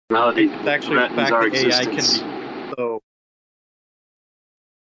reality. it's actually the fact that AI can be so.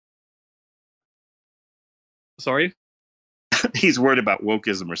 Sorry. He's worried about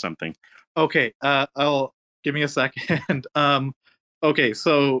wokeism or something. Okay, I'll give me a second. Okay,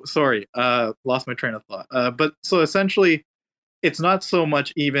 so sorry, lost my train of thought. But so essentially, it's not so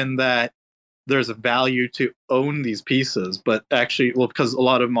much even that there's a value to own these pieces, but actually, because a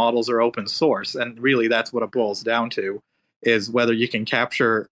lot of models are open source, and really that's what it boils down to, is whether you can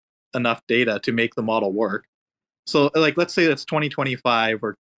capture enough data to make the model work. So, let's say it's 2025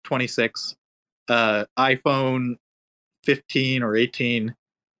 or 26, iPhone 15 or 18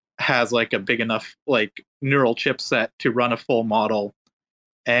 has a big enough neural chipset to run a full model,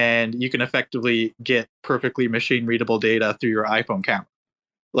 and you can effectively get perfectly machine readable data through your iPhone camera.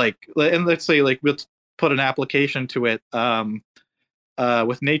 And let's say let's put an application to it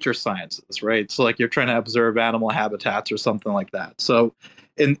with nature sciences, right? So you're trying to observe animal habitats or something like that. So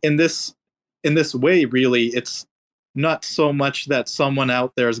in this way, really, it's not so much that someone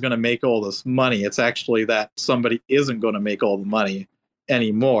out there is going to make all this money. It's actually that somebody isn't going to make all the money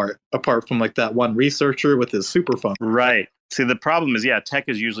anymore, apart from that one researcher with his super phone. Right. See, the problem is, tech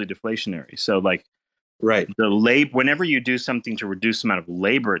is usually deflationary. So right, whenever you do something to reduce the amount of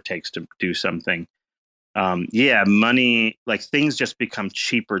labor it takes to do something, money, things just become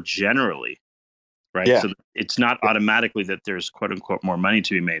cheaper generally, right? Yeah. So it's not automatically that there's quote unquote more money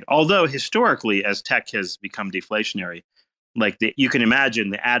to be made. Although historically, as tech has become deflationary, you can imagine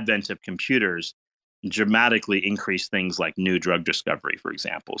the advent of computers dramatically increase things like new drug discovery, for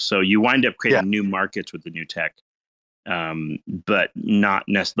example. So you wind up creating new markets with the new tech, but not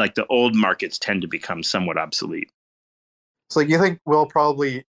necessarily the old markets tend to become somewhat obsolete. So you think we'll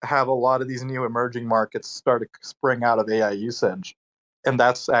probably have a lot of these new emerging markets start to spring out of AI usage, and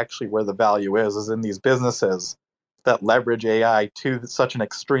that's actually where the value is in these businesses that leverage AI to such an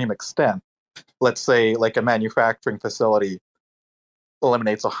extreme extent. Let's say a manufacturing facility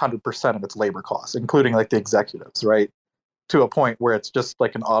eliminates 100% of its labor costs, including the executives, right? To a point where it's just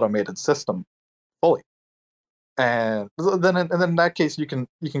an automated system fully. And then in that case, you can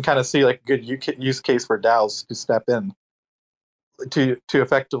kind of see a good use case for DAOs to step in to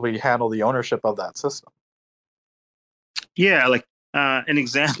effectively handle the ownership of that system. Yeah, an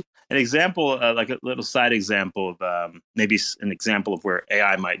example, like a little side example of maybe an example of where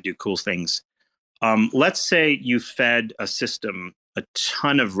AI might do cool things. Let's say you fed a system a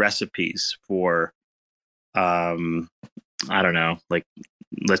ton of recipes for, I don't know,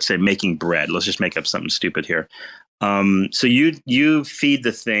 let's say making bread. Let's just make up something stupid here. So you feed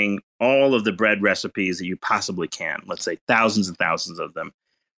the thing all of the bread recipes that you possibly can. Let's say thousands and thousands of them,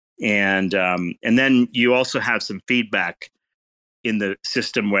 and then you also have some feedback in the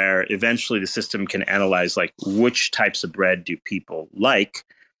system where eventually the system can analyze which types of bread do people like,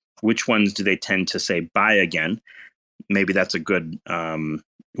 which ones do they tend to say buy again. Maybe that's a good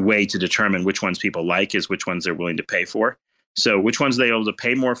way to determine which ones people like, is which ones they're willing to pay for. So which ones they're able to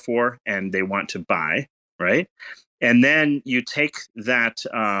pay more for and they want to buy, right? And then you take that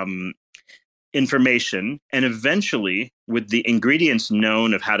information, and eventually, with the ingredients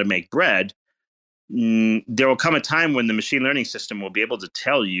known of how to make bread, there will come a time when the machine learning system will be able to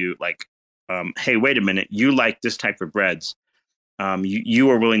tell you, hey, wait a minute, you like this type of breads. You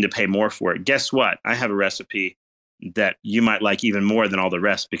are willing to pay more for it. Guess what? I have a recipe that you might like even more than all the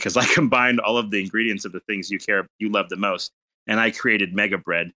rest, because I combined all of the ingredients of the things you love the most, and I created mega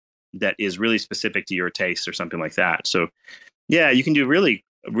bread that is really specific to your taste or something like that. So yeah, you can do really,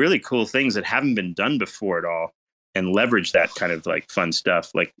 really cool things that haven't been done before at all, and leverage that kind of fun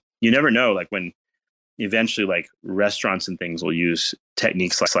stuff. You never know, when eventually restaurants and things will use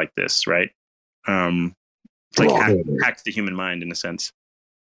techniques like this, right? It's hacks the human mind in a sense.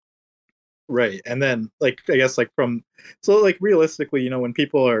 Right. And then like I guess like from so like realistically, when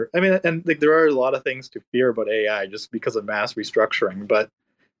people are I mean and like there are a lot of things to fear about AI just because of mass restructuring, but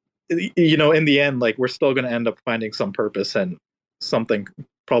in the end like we're still going to end up finding some purpose in something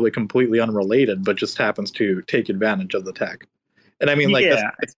probably completely unrelated but just happens to take advantage of the tech. And I mean like that's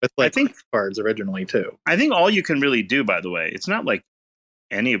Yeah, with I like think cards originally too. I think all you can really do, by the way, it's not like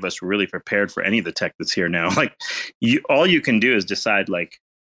any of us were really prepared for any of the tech that's here now. Like all you can do is decide like,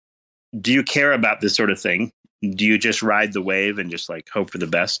 do you care about this sort of thing? Do you just ride the wave and just like hope for the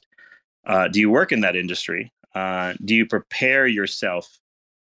best? Do you work in that industry? Do you prepare yourself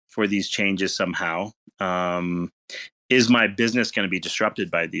for these changes somehow? Is my business going to be disrupted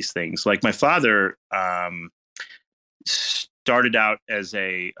by these things? Like my father started out as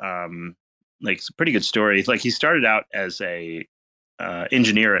a like it's a pretty good story. Like he started out as a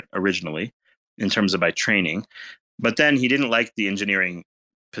engineer originally in terms of by training, but then he didn't like the engineering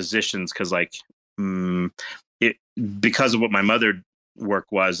positions because like it because of what my mother work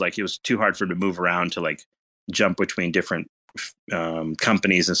was like it was too hard for him to move around to like jump between different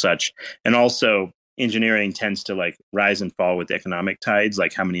companies and such, and also engineering tends to like rise and fall with the economic tides,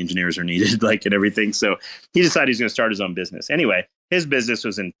 like how many engineers are needed, like and everything. So he decided he's going to start his own business. Anyway, his business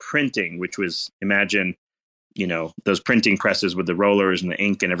was in printing, which was imagine those printing presses with the rollers and the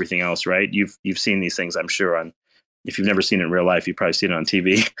ink and everything else, right? You've seen these things, I'm sure. On if you've never seen it in real life, you've probably seen it on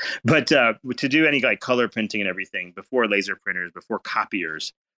TV. But to do any like color printing and everything before laser printers, before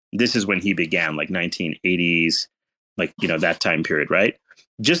copiers, this is when he began, like 1980s, like that time period, right?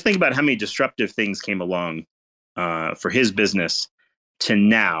 Just think about how many disruptive things came along for his business to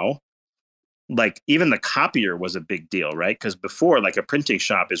now. Like even the copier was a big deal, right? Because before, like a printing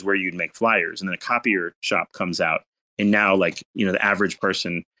shop is where you'd make flyers, and then a copier shop comes out, and now like the average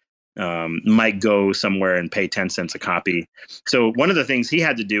person might go somewhere and pay 10 cents a copy. So one of the things he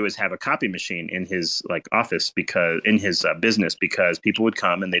had to do is have a copy machine in his like office because in his business, because people would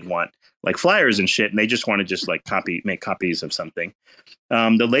come and they'd want like flyers and shit, and they just want to just like make copies of something.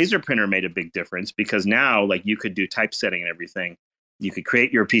 The laser printer made a big difference because now like you could do typesetting and everything. You could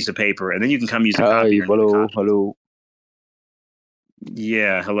create your piece of paper, and then you can come use a copier. Hello.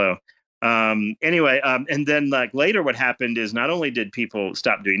 Yeah, hello. Anyway, and then like later, what happened is not only did people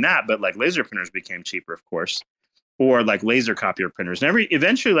stop doing that, but like laser printers became cheaper, of course, or like laser copier printers. And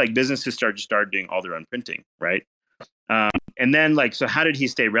eventually, like businesses started doing all their own printing, right? And then like, so how did he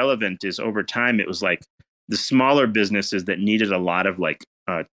stay relevant? Is over time, it was like the smaller businesses that needed a lot of like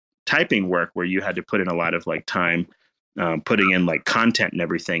typing work, where you had to put in a lot of like time. Putting in like content and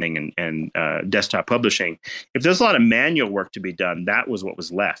everything and desktop publishing. If there's a lot of manual work to be done, that was what was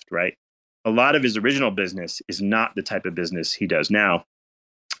left, right? A lot of his original business is not the type of business he does now.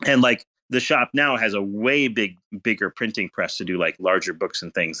 And like the shop now has a way bigger printing press to do like larger books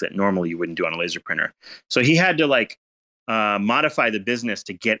and things that normally you wouldn't do on a laser printer. So he had to like modify the business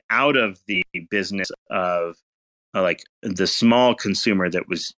to get out of the business of like the small consumer that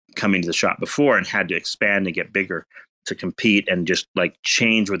was coming to the shop before and had to expand and get bigger to compete and just like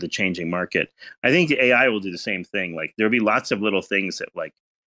change with the changing market. I think the AI will do the same thing. Like there'll be lots of little things that like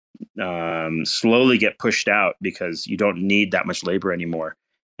slowly get pushed out because you don't need that much labor anymore.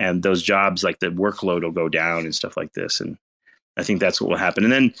 And those jobs, like the workload will go down and stuff like this. And I think that's what will happen.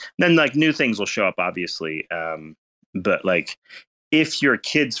 And then like new things will show up, obviously. But like if your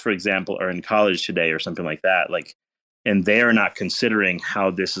kids, for example, are in college today or something like that, like, and they are not considering how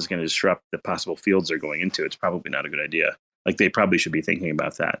this is going to disrupt the possible fields they're going into, it's probably not a good idea. Like they probably should be thinking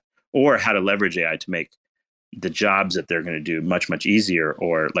about that, or how to leverage AI to make the jobs that they're going to do much, much easier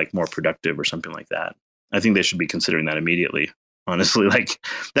or like more productive or something like that. I think they should be considering that immediately. Honestly, like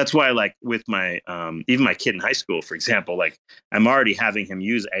that's why, like with my even my kid in high school, for example, like I'm already having him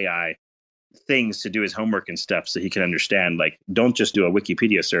use AI things to do his homework and stuff so he can understand, like, don't just do a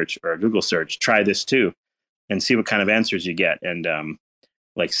Wikipedia search or a Google search, try this too and see what kind of answers you get, and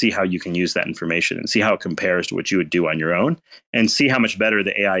like see how you can use that information and see how it compares to what you would do on your own, and see how much better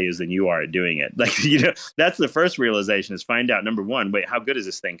the AI is than you are at doing it. Like, that's the first realization, is find out, number one, wait, how good is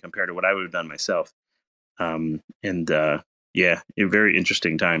this thing compared to what I would have done myself? Yeah, very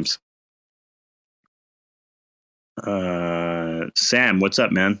interesting times. Sam, what's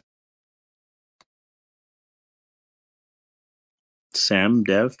up, man? Sam,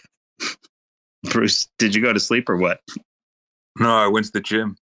 Dev? Bruce, did you go to sleep or what? No, I went to the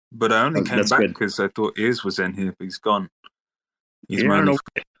gym, but I only came back good. because I thought Iz was in here, but he's gone. He's I don't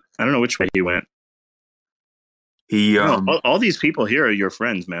know which way he went. All these people here are your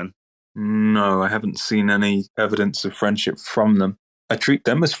friends, man. No, I haven't seen any evidence of friendship from them. I treat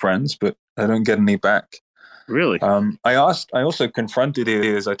them as friends, but I don't get any back. Really? I also confronted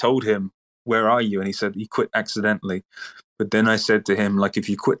Iz. I told him where are you? And he said he quit accidentally. But then I said to him, like, if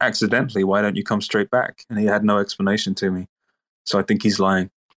you quit accidentally, why don't you come straight back? And he had no explanation to me. So I think he's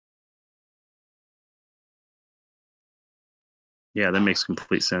lying. Yeah, that makes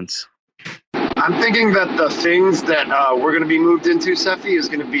complete sense. I'm thinking that the things that we're going to be moved into, Cephii, is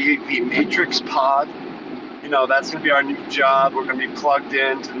going to be the Matrix pod. You know, that's going to be our new job. We're going to be plugged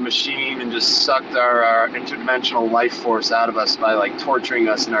into the machine and just sucked our interdimensional life force out of us by, like, torturing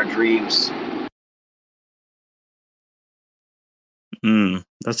us in our dreams.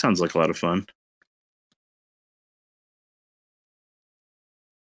 That sounds like a lot of fun.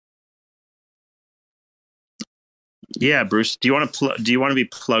 Yeah, Bruce, do you want to be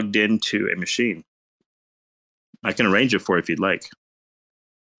plugged into a machine? I can arrange it for you if you'd like.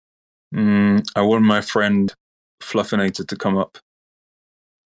 I want my friend Fluffinator to come up.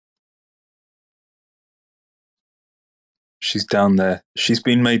 She's down there. She's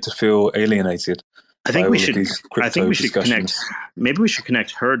been made to feel alienated. I think we should connect. Maybe we should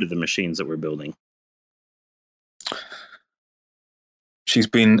connect her to the machines that we're building. She's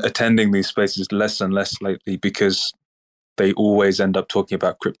been attending these spaces less and less lately because they always end up talking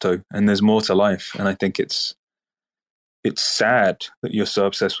about crypto, and there's more to life. And I think it's sad that you're so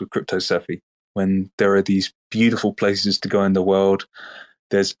obsessed with crypto, Cephii, when there are these beautiful places to go in the world.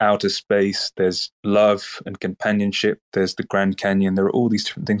 There's outer space, there's love and companionship, there's the Grand Canyon. There are all these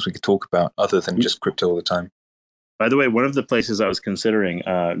different things we could talk about other than just crypto all the time. By the way, one of the places I was considering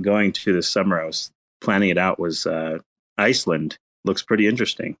going to this summer, I was planning it out, was Iceland. Looks pretty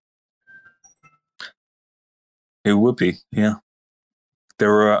interesting. It would be, yeah.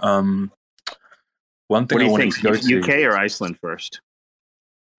 There are one thing I wanted to go to. UK or Iceland first?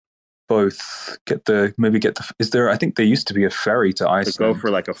 Both. Is there? I think there used to be a ferry to Iceland. To go for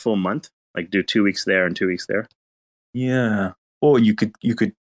like a full month, like do 2 weeks there and 2 weeks there. Yeah, or you could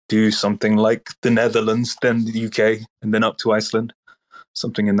do something like the Netherlands, then the UK, and then up to Iceland,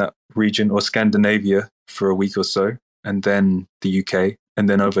 something in that region, or Scandinavia for a week or so, and then the UK, and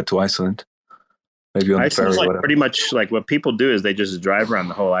then over to Iceland. Maybe on the ferry. Like pretty much like what people do is they just drive around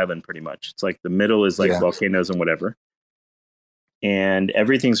the whole island. Pretty much, it's like the middle is like volcanoes and whatever. And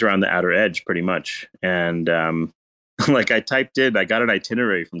everything's around the outer edge pretty much. And like I got an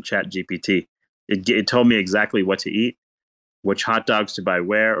itinerary from ChatGPT. It told me exactly what to eat, which hot dogs to buy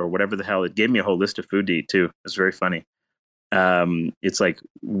where, or whatever the hell. It gave me a whole list of food to eat too. It's very funny. It's like,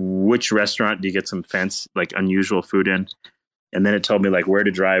 which restaurant do you get some fancy, like unusual food in? And then it told me like where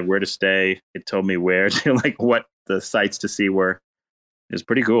to drive, where to stay. It told me where to, like, what the sites to see were. It was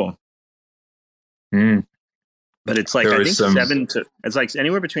pretty cool. But it's like, I think it's like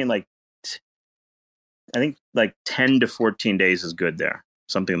anywhere between like, I think like 10 to 14 days is good there.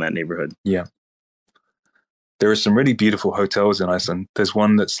 Something in that neighborhood. Yeah. There are some really beautiful hotels in Iceland. There's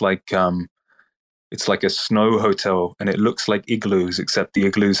one that's like, it's like a snow hotel, and it looks like igloos, except the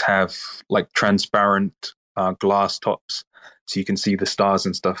igloos have like transparent glass tops, so you can see the stars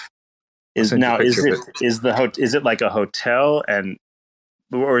and stuff. Is it like a hotel,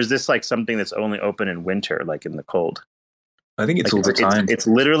 or is this like something that's only open in winter, like in the cold? I think it's like, all the time. It's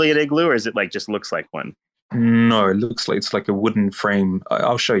literally an igloo, or is it like just looks like one? No, it looks like it's like a wooden frame.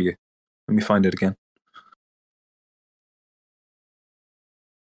 I'll show you. Let me find it again.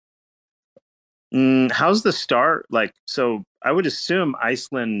 How's the star? Like, so I would assume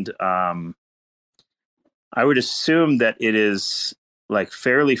Iceland, I would assume that it is like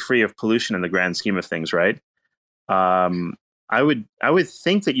fairly free of pollution in the grand scheme of things, right? I would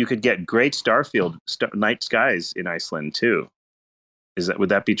think that you could get great night skies in Iceland too. Would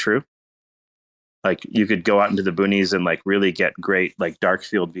that be true? Like you could go out into the boonies and like really get great like dark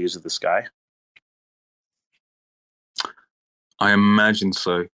field views of the sky. I imagine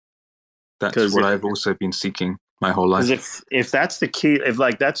so. That's what I've also been seeking my whole life. If that's the key, if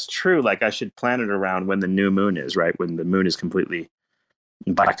like that's true, like I should plan it around when the new moon is, right? When the moon is completely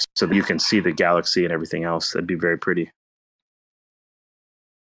black, so that you can see the galaxy and everything else. That'd be very pretty.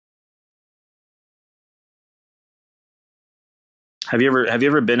 Have you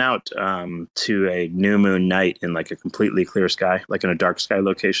ever been out to a new moon night in like a completely clear sky, like in a dark sky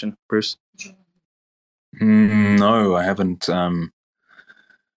location, Bruce? No, I haven't.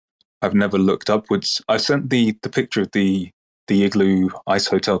 I've never looked upwards. I sent the picture of the igloo ice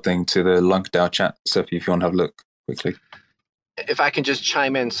hotel thing to the Lunc chat, Cephii, if you want to have a look quickly. If I can just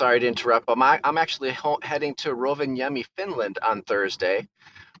chime in, sorry to interrupt, but I'm actually heading to Rovaniemi, Finland on Thursday,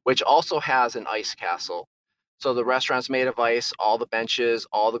 which also has an ice castle. So the restaurant's made of ice, all the benches,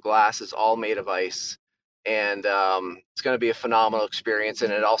 all the glass is all made of ice. And it's going to be a phenomenal experience.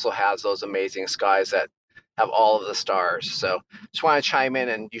 And it also has those amazing skies that have all of the stars. So just want to chime in,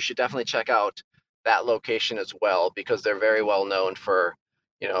 and you should definitely check out that location as well, because they're very well known for,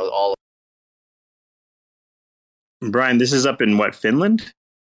 all. Brian, this is up in what, Finland?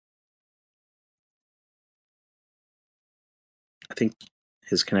 I think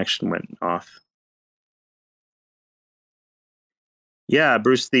his connection went off. Yeah,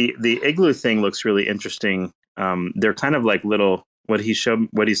 Bruce, the igloo thing looks really interesting. They're kind of like little, what he sent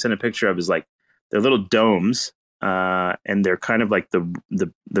a picture of is like, they're little domes, and they're kind of like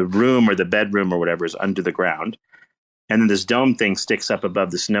the room or the bedroom or whatever is under the ground. And then this dome thing sticks up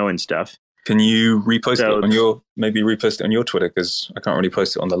above the snow and stuff. Can you repost it on repost it on your Twitter? Because I can't really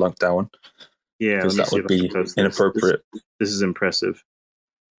post it on the Lunc one. Yeah, because that would be inappropriate. This is impressive.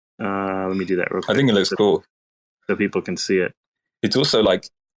 Let me do that real quick. I think it looks cool. So people can see it. It's also like,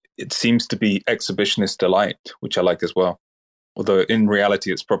 it seems to be exhibitionist delight, which I like as well. Although in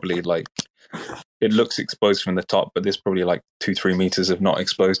reality, it's probably like, it looks exposed from the top, but there's probably like 2-3 meters of not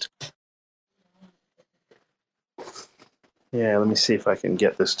exposed. Yeah, let me see if I can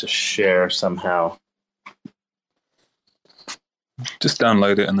get this to share somehow. Just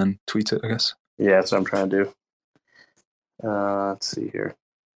download it and then tweet it, I guess. Yeah, that's what I'm trying to do. Let's see here.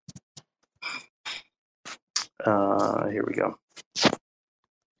 Here we go.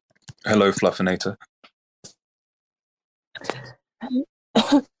 Hello, Fluffinator.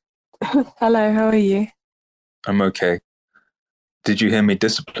 Hello, how are you? I'm okay. Did you hear me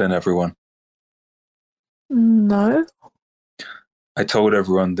discipline everyone? No. I told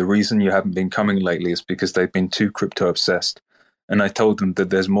everyone the reason you haven't been coming lately is because they've been too crypto obsessed. And I told them that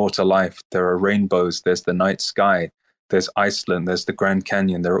there's more to life. There are rainbows, there's the night sky, there's Iceland, there's the Grand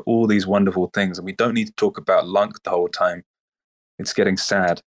Canyon. There are all these wonderful things. And we don't need to talk about Lunc the whole time. It's getting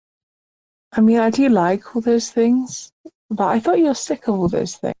sad. I mean, I do like all those things, but I thought you were sick of all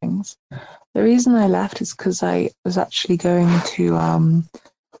those things. The reason I left is because I was actually going to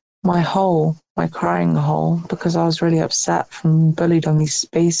my crying hole, because I was really upset from bullied on these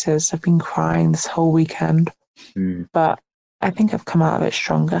spaces. I've been crying this whole weekend, but I think I've come out of it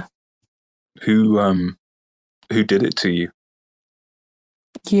stronger. Who did it to you?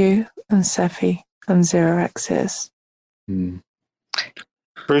 You and Cephii and Zero X's.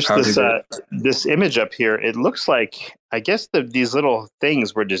 First, this image up here, it looks like, I guess these little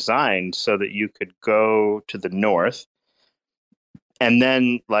things were designed so that you could go to the north and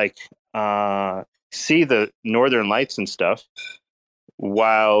then like see the northern lights and stuff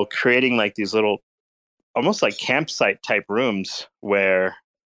while creating like these little, almost like campsite type rooms where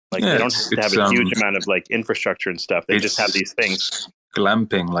like they don't have a huge amount of like infrastructure and stuff. They just have these things.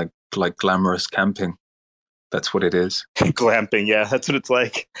 Glamping, like glamorous camping. That's what it is. Glamping, yeah, that's what it's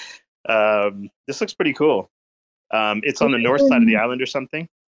like. This looks pretty cool. It's on the north side of the island or something.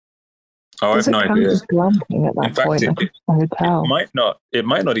 Oh, I have no idea. Glamping at that In fact, point, it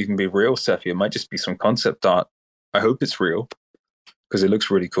might not even be real, Cephii. It might just be some concept art. I hope it's real because it looks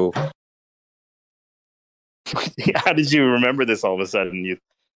really cool. How did you remember this all of a sudden?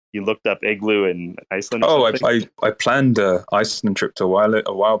 You looked up igloo in Iceland? I planned a Iceland trip a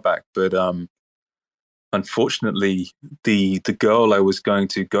while back, but unfortunately, the girl I was going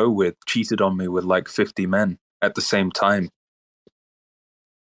to go with cheated on me with like 50 men at the same time.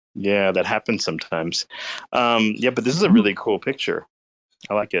 Yeah, that happens sometimes. Yeah, but this is a really cool picture.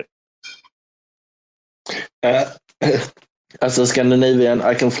 I like it. As a Scandinavian,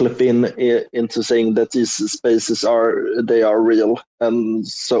 I can flip into saying that these spaces are real. And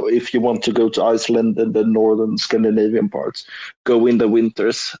so if you want to go to Iceland and the northern Scandinavian parts, go in the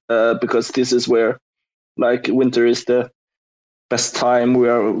winters, because this is where, like, winter is the best time. We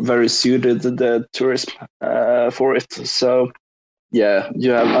are very suited to the tourism for it. So, yeah,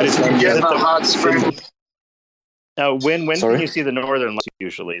 you have Iceland. Get the hot spring. When can you see the northern lights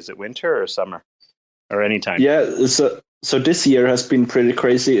usually? Is it winter or summer? Or anytime? Yeah, so this year has been pretty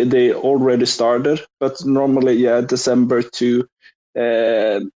crazy. They already started, but normally, December to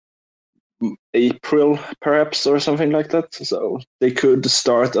April, perhaps, or something like that. So they could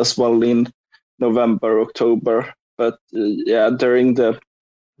start as well in November, October. But during the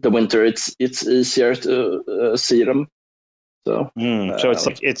winter, it's easier to see them. So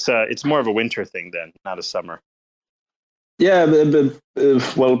so it's more of a winter thing then, not a summer. Yeah,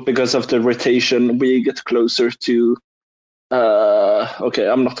 well, because of the rotation, we get closer to. Okay,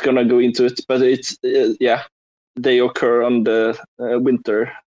 I'm not gonna go into it, but it's they occur on the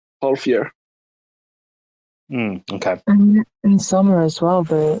winter half year. Okay. And in summer as well,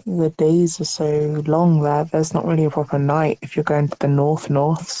 the days are so long there. There's not really a proper night if you're going to the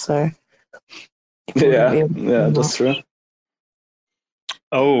north. So Yeah, that's true.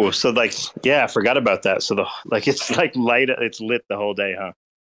 Oh, so like, yeah, I forgot about that. So it's like light, it's lit the whole day, huh?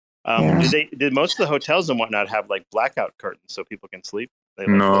 Yeah. Did most of the hotels and whatnot have like blackout curtains so people can sleep? They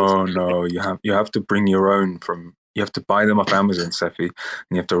like No, no, you have to bring your own from. You have to buy them off Amazon, Cephii, and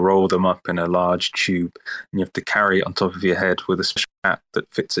you have to roll them up in a large tube, and you have to carry it on top of your head with a strap that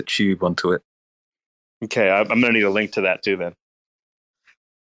fits a tube onto it. Okay, I'm gonna need a link to that too then.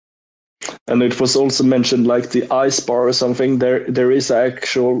 And it was also mentioned like the ice bar or something. There is an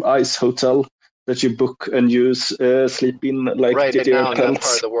actual ice hotel that you book and use sleep in like Right the now in that part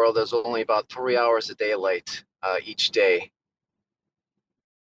tents. of the world, there's only about 3 hours of daylight each day.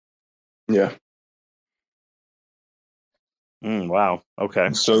 Yeah. Wow.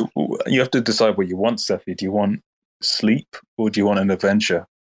 Okay. So you have to decide what you want, Cephii. Do you want sleep or do you want an adventure?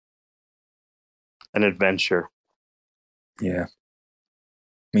 An adventure. Yeah.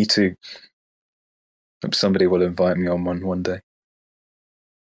 Me too. Hope somebody will invite me on one day.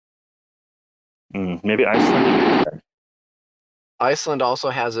 Maybe Iceland. Iceland also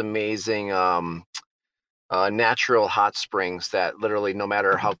has amazing natural hot springs that literally, no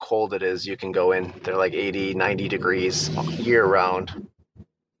matter how cold it is, you can go in. They're like 80, 90 degrees year round.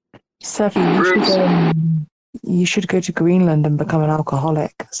 Cephii, you should go to Greenland and become an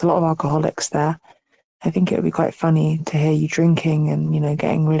alcoholic. There's a lot of alcoholics there. I think it would be quite funny to hear you drinking and,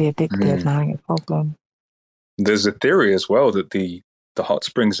 getting really addicted and having a problem. There's a theory as well that the hot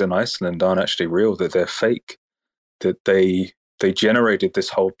springs in Iceland aren't actually real, that they're fake, that they generated this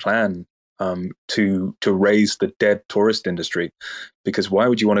whole plan to raise the dead tourist industry. Because why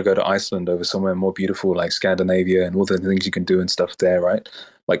would you want to go to Iceland over somewhere more beautiful like Scandinavia and all the things you can do and stuff there, right?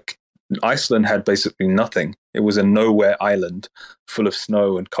 Like Iceland had basically nothing. It was a nowhere island full of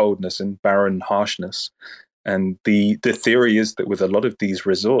snow and coldness and barren harshness. And the theory is that with a lot of these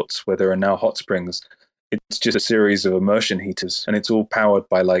resorts where there are now hot springs, it's just a series of immersion heaters, and it's all powered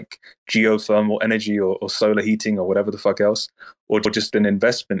by like geothermal energy or solar heating or whatever the fuck else, or just an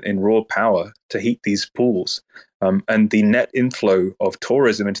investment in raw power to heat these pools. And the net inflow of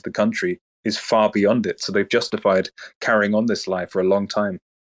tourism into the country is far beyond it. So they've justified carrying on this life for a long time.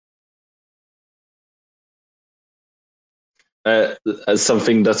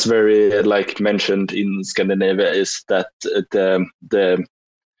 Something that's very like mentioned in Scandinavia is that the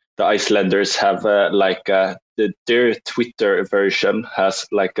Icelanders have their Twitter version has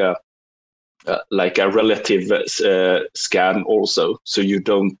like a relative scan also, so you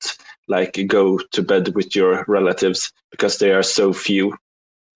don't like go to bed with your relatives because they are so few.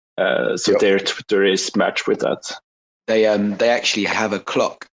 So their Twitter is matched with that. They actually have a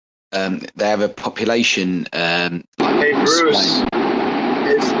clock. They have a population. Hey Bruce,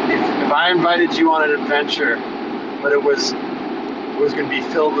 if I invited you on an adventure, but it was going to be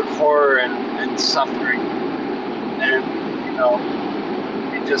filled with horror and suffering, and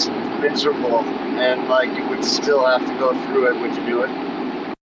be just miserable, and like you would still have to go through it, would you do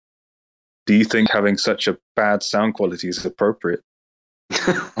it? Do you think having such a bad sound quality is appropriate?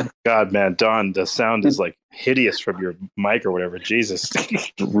 God, man, Don, the sound is like hideous from your mic or whatever. Jesus.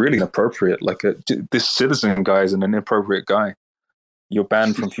 Really inappropriate. Like this citizen guy is an inappropriate guy. You're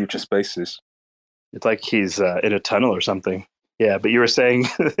banned from future spaces. It's like he's in a tunnel or something. Yeah, but you were saying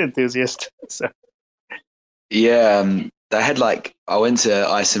enthusiast. So. Yeah, they had I went to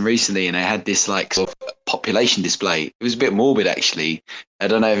Iceland recently, and they had this sort of population display. It was a bit morbid, actually. I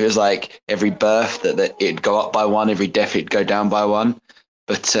don't know if it was like every birth that it'd go up by one, every death it'd go down by one.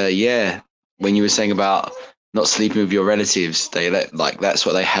 But yeah, when you were saying about not sleeping with your relatives, that's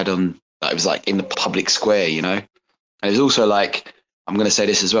what they had on. It was like in the public square, And it was also I'm going to say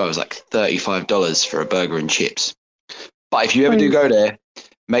this as well. It was like $35 for a burger and chips. But if you ever do go there,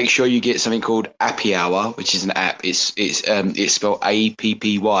 make sure you get something called Appy Hour, which is an app. It's spelled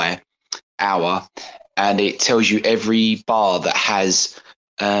APPY hour, and it tells you every bar that has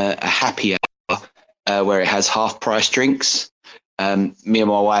a happy hour where it has half price drinks. Me and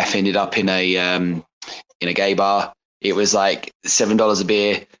my wife ended up in a gay bar. It was like $7 a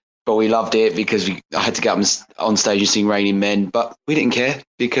beer, but we loved it because I had to get up on stage and sing Raining Men, but we didn't care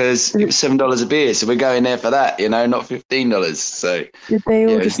because it was $7 a beer, so we're going there for that, not $15. So did they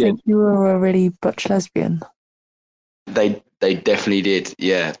all just think you were a really butch lesbian? They definitely did,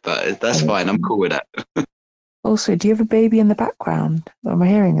 yeah, but that's fine. I'm cool with that. Also, do you have a baby in the background? Am I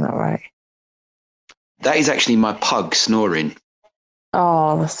hearing that right? That is actually my pug snoring.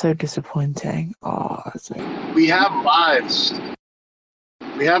 Oh, that's so disappointing. Oh, we have lives.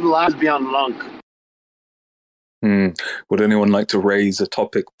 We have lives beyond Lunc. Would anyone like to raise a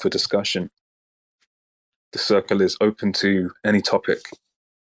topic for discussion? The circle is open to any topic.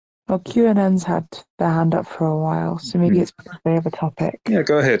 Well, Q&N's had their hand up for a while, so maybe it's because they have a topic. Yeah,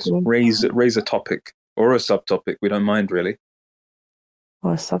 go ahead. Raise a topic or a subtopic. We don't mind, really.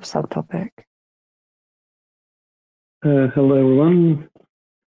 Or a subtopic. Hello, everyone.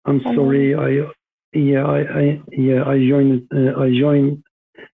 I'm sorry. I joined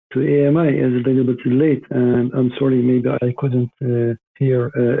to AMI as a little bit late, and I'm sorry. Maybe I couldn't hear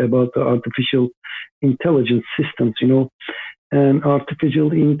about the artificial intelligence systems. And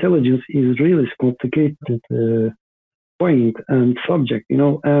artificial intelligence is really complicated point and subject.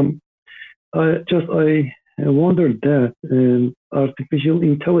 I wondered that artificial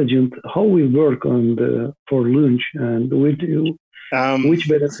intelligence, how we work on for Lunc, and which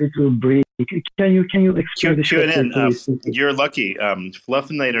benefit will bring. Can you explain the Q&N, you're lucky.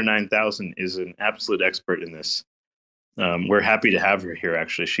 Fluffinator 9000 is an absolute expert in this. We're happy to have her here,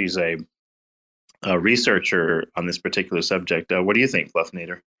 actually. She's a researcher on this particular subject. What do you think,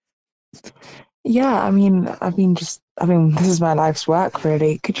 Fluffinator? Yeah, I mean, this is my life's work,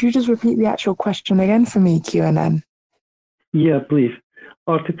 really. Could you just repeat the actual question again for me, Q&N? Yeah, please.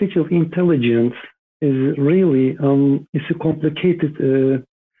 Artificial intelligence is really it's a complicated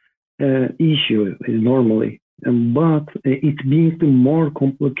issue normally, but it's being more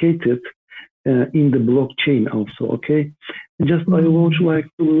complicated in the blockchain also. Okay, I would like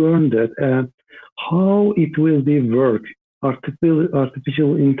to learn that how it will be work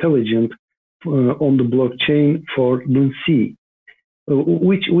artificial intelligence on the blockchain for Lunc.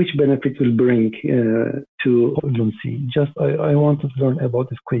 Which benefit will bring to Lunc? I want to learn about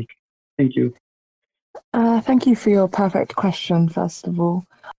this quick. Thank you. Thank you for your perfect question, first of all.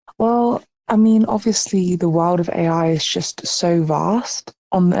 Well, I mean, obviously the world of AI is just so vast,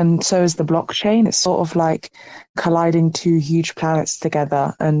 and so is the blockchain. It's sort of like colliding two huge planets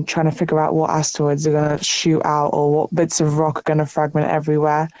together and trying to figure out what asteroids are going to shoot out or what bits of rock are going to fragment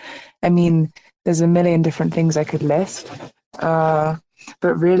everywhere. I mean, there's a million different things I could list, but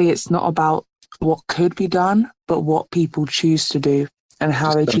really it's not about what could be done, but what people choose to do and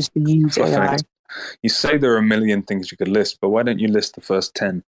how they choose to use AI. You say there are a million things you could list, but why don't you list the first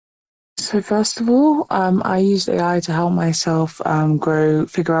 10? So first of all, I used AI to help myself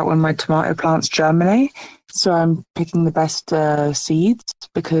figure out when my tomato plants germinate. So I'm picking the best seeds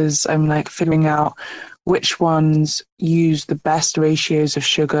because I'm like figuring out which ones use the best ratios of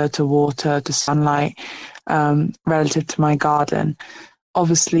sugar to water to sunlight relative to my garden.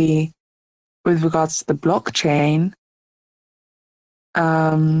 Obviously, with regards to the blockchain,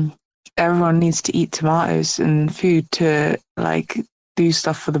 everyone needs to eat tomatoes and food to like do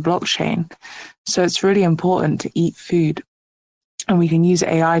stuff for the blockchain. So it's really important to eat food, and we can use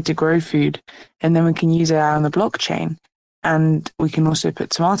AI to grow food, and then we can use AI on the blockchain, and we can also put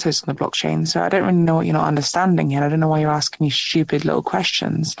tomatoes on the blockchain. So I don't really know what you're not understanding here. I don't know why you're asking me stupid little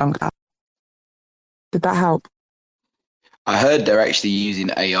questions, Lunc. Did that help? I heard they're actually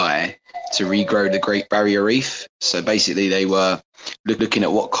using AI to regrow the Great Barrier Reef. So basically they were looking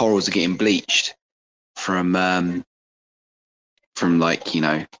at what corals are getting bleached from like,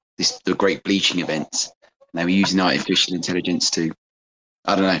 the great bleaching events. And they were using artificial intelligence to,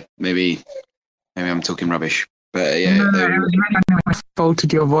 I don't know, maybe I'm talking rubbish. But yeah. No, it was really I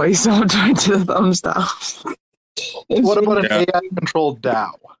faulted your voice. I'm trying to thumbs down. What about an AI-controlled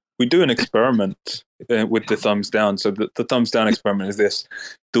DAO? We do an experiment with the thumbs down. So the thumbs down experiment is this: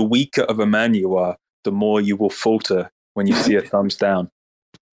 the weaker of a man you are, the more you will falter when you see a thumbs down.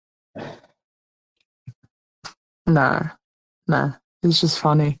 No, it's just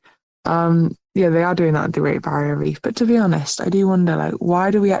funny. Yeah, they are doing that at the Great Barrier Reef. But to be honest, I do wonder, like,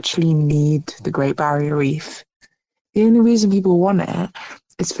 why do we actually need the Great Barrier Reef? The only reason people want it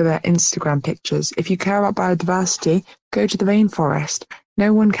is for their Instagram pictures. If you care about biodiversity, go to the rainforest.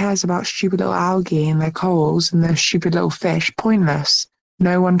 No one cares about stupid little algae and their corals and their stupid little fish. Pointless.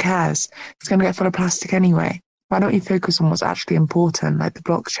 No one cares. It's going to get full of plastic anyway. Why don't you focus on what's actually important, like the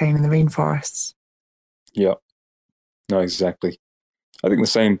blockchain and the rainforests? Yeah. No, exactly. I think the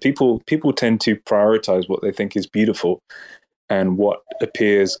same. People tend to prioritize what they think is beautiful and what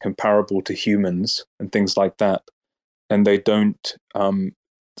appears comparable to humans and things like that. And they don't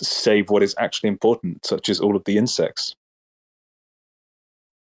save what is actually important, such as all of the insects.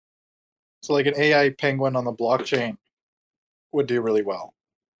 So like an AI penguin on the blockchain would do really well.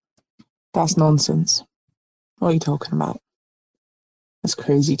 That's nonsense. What are you talking about? That's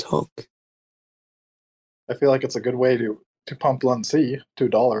crazy talk. I feel like it's a good way to pump Lunc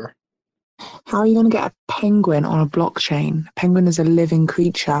 $2. How are you going to get a penguin on a blockchain? A penguin is a living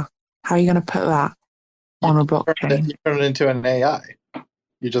creature. How are you going to put that on a blockchain? You turn it into an AI.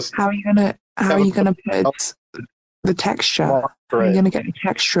 You just how are you going to put The texture. Well, How are you going to get the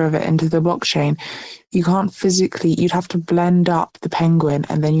texture of it into the blockchain? You can't physically, you'd have to blend up the penguin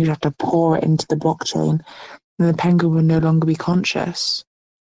and then you'd have to pour it into the blockchain and the penguin would no longer be conscious.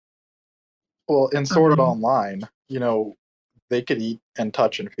 Well, in Sword Art Online, they could eat and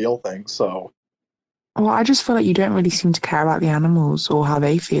touch and feel things, so. Well, I just feel like you don't really seem to care about the animals or how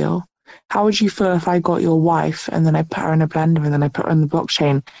they feel. How would you feel if I got your wife and then I put her in a blender and then I put her on the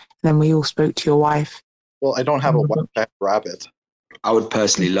blockchain and then we all spoke to your wife? Well, I don't have a wife, I have a rabbit. I would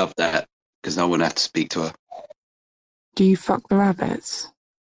personally love that because I wouldn't have to speak to her. Do you fuck the rabbits?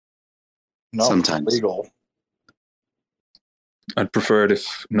 No, sometimes. It's legal. I'd prefer it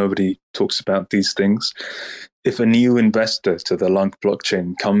if nobody talks about these things. If a new investor to the Lunc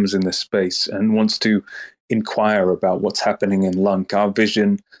blockchain comes in this space and wants to inquire about what's happening in Lunc, our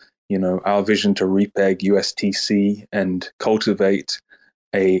vision to repeg USTC and cultivate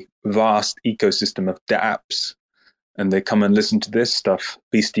a vast ecosystem of dApps, and they come and listen to this stuff,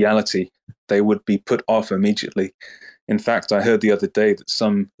 bestiality, they would be put off immediately. In fact, I heard the other day that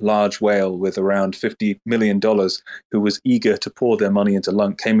some large whale with around $50 million who was eager to pour their money into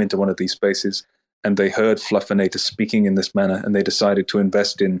Lunc came into one of these spaces and they heard Fluffinator speaking in this manner and they decided to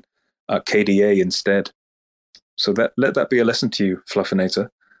invest in KDA instead. So let that be a lesson to you, Fluffinator.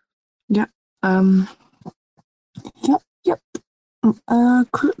 Yeah. Yep.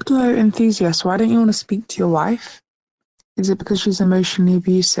 Crypto enthusiast, why don't you want to speak to your wife? Is it because she's emotionally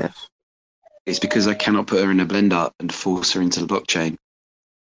abusive? It's because I cannot put her in a blender and force her into the blockchain. If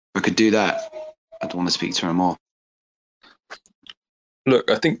I could do that, I'd want to speak to her more. Look,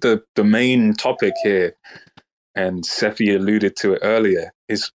 I think the main topic here, and Cephii alluded to it earlier,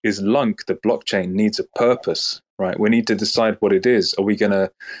 is Lunc, the blockchain, needs a purpose, right? We need to decide what it is. Are we going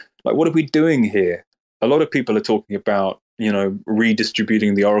to, what are we doing here? A lot of people are talking about,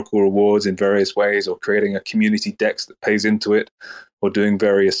 redistributing the Oracle rewards in various ways or creating a community DEX that pays into it or doing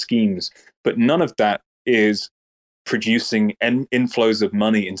various schemes. But none of that is producing inflows of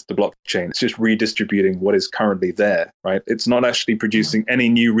money into the blockchain. It's just redistributing what is currently there, right? It's not actually producing any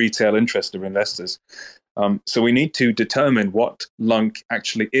new retail interest of investors. So we need to determine what Lunc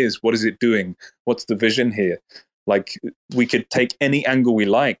actually is. What is it doing? What's the vision here? Like, we could take any angle we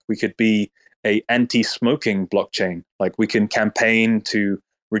like. We could be a anti-smoking blockchain. Like, we can campaign to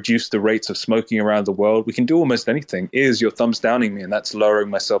reduce the rates of smoking around the world. We can do almost anything. You're thumbs downing me, and that's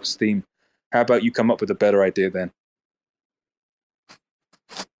lowering my self-esteem. How about you come up with a better idea then?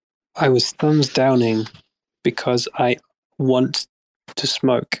 I was thumbs downing because I want to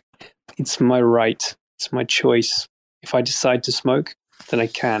smoke. It's my right. It's my choice. If I decide to smoke, then I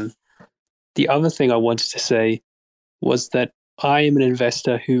can. The other thing I wanted to say was that I am an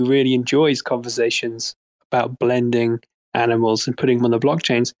investor who really enjoys conversations about blending animals and putting them on the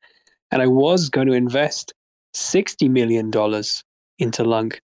blockchains. And I was going to invest $60 million into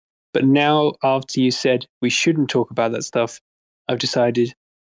Lunc. But now, after you said we shouldn't talk about that stuff, I've decided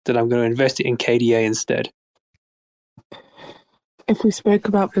that I'm going to invest it in KDA instead. If we spoke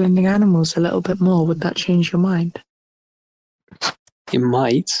about blending animals a little bit more, would that change your mind? It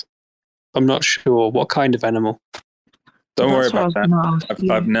might. I'm not sure. What kind of animal? Don't worry about that.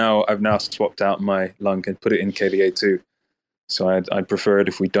 I've now swapped out my Lunc and put it in KDA too. So I'd prefer it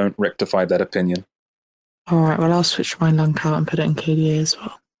if we don't rectify that opinion. All right. Well, I'll switch my Lunc out and put it in KDA as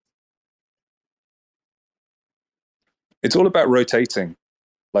well. It's all about rotating.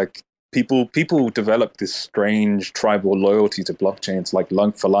 Like, people develop this strange tribal loyalty to blockchains like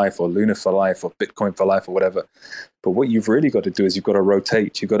Lunc for life or Luna for life or Bitcoin for life or whatever. But what you've really got to do is you've got to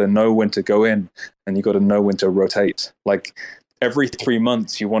rotate. You've got to know when to go in and you've got to know when to rotate. Like, every 3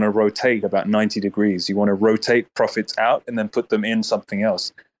 months, you want to rotate about 90 degrees. You want to rotate profits out and then put them in something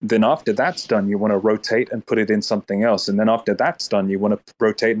else. Then after that's done, you want to rotate and put it in something else. And then after that's done, you want to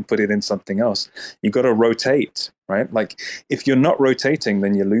rotate and put it in something else. You've got to rotate, right? Like, if you're not rotating,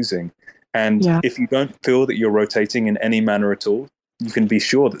 then you're losing. And if you don't feel that you're rotating in any manner at all, you can be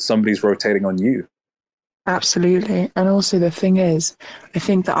sure that somebody's rotating on you. Absolutely. And also the thing is, I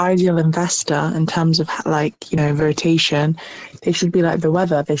think the ideal investor in terms of rotation, they should be like the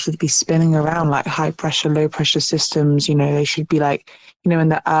weather. They should be spinning around like high pressure, low pressure systems. They should be like, when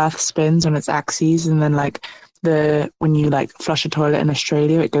the earth spins on its axes and then like when you like flush a toilet in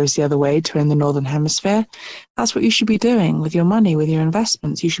Australia, it goes the other way to in the northern hemisphere. That's what you should be doing with your money, with your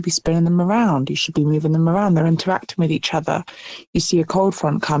investments. You should be spinning them around. You should be moving them around. They're interacting with each other. You see a cold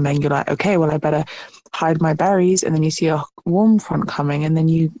front coming, you're like, okay, well, I better hide my berries. And then you see a warm front coming and then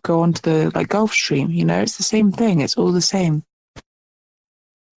you go onto the Gulf Stream. It's the same thing. It's all the same.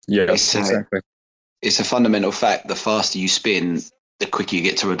 Yeah, exactly. It's a fundamental fact. The faster you spin, the quicker you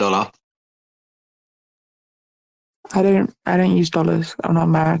get to $1. I don't use dollars. I'm not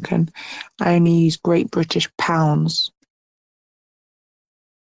American. I only use Great British pounds.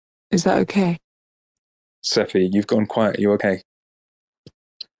 Is that okay? Cephii, you've gone quiet. Are you okay?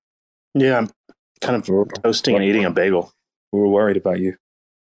 Yeah, I'm kind of toasting and eating a bagel. We were worried about you.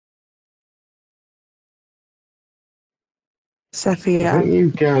 Cephii, I think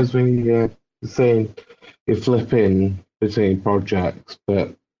you guys were saying you're flipping between projects,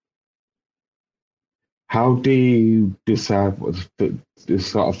 but how do you decide what to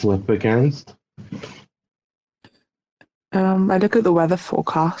sort of flip against? I look at the weather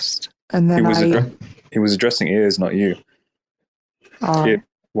forecast and then He was addressing ears, not you. Why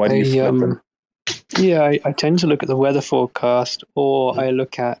do you flip them? Yeah, I tend to look at the weather forecast, or I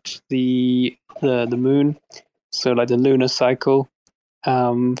look at the moon. So like the lunar cycle,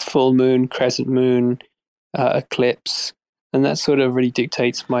 full moon, crescent moon, eclipse, and that sort of really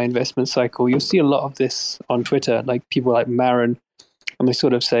dictates my investment cycle. You'll see a lot of this on Twitter, like people like Marin, and they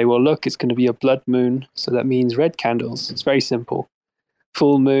sort of say, well, look, it's going to be a blood moon, so that means red candles. It's very simple.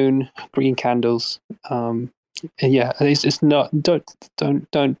 Full moon, green candles. And yeah, it's not.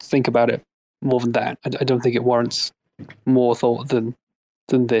 Don't think about it more than that. I don't think it warrants more thought than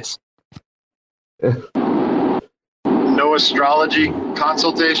this. No astrology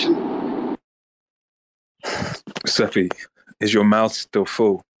consultation? Cephii, is your mouth still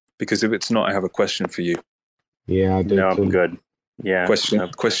full? Because if it's not, I have a question for you. Yeah, I do. No, I'm good. Yeah.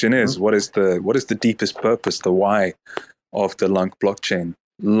 Question is, what is the deepest purpose, the why of the Lunc blockchain?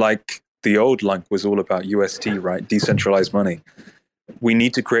 Like the old Lunc was all about UST, right? Decentralized money. We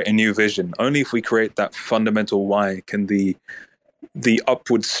need to create a new vision. Only if we create that fundamental why can the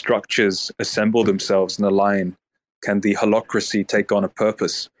upward structures assemble themselves and align. Can the holocracy take on a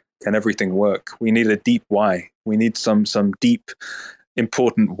purpose? Can everything work? We need a deep why. We need some deep,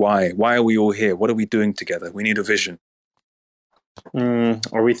 important why. Why are we all here? What are we doing together? We need a vision.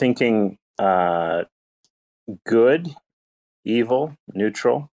 Are we thinking good, evil,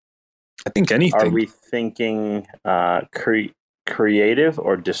 neutral? I think anything. Are we thinking creative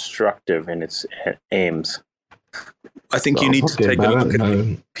or destructive in its aims? I think you need to take a look at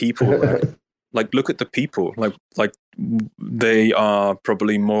the people. Like, look at the people. Like they are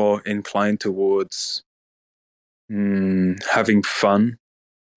probably more inclined towards having fun,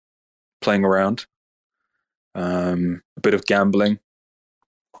 playing around, a bit of gambling.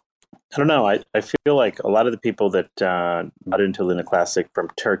 I don't know. I feel like a lot of the people that got into Luna Classic from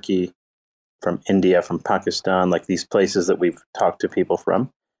Turkey, from India, from Pakistan, like these places that we've talked to people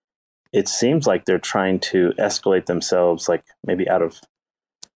from, it seems like they're trying to escalate themselves, like maybe out of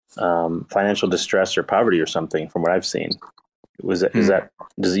financial distress or poverty or something, from what I've seen. Do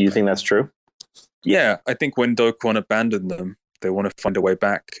you think that's true? Yeah, I think when Do Kwon abandoned them, they want to find a way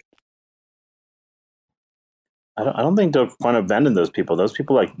back. I don't think Do Kwon abandoned those people. Those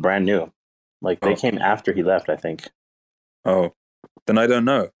people like brand new. Like they came after he left, I think. Oh, then I don't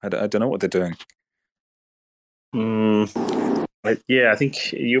know. I don't know what they're doing. I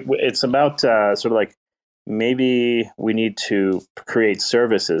think it's about sort of like maybe we need to create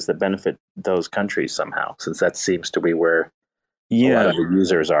services that benefit those countries somehow, since that seems to be where a lot of the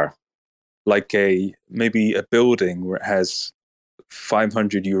users are. Like maybe a building where it has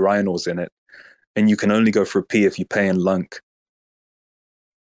 500 urinals in it, and you can only go for a pee if you pay in Lunc.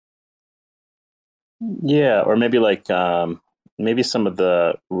 Yeah, or maybe like maybe some of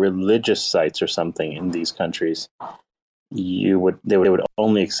the religious sites or something in these countries, they would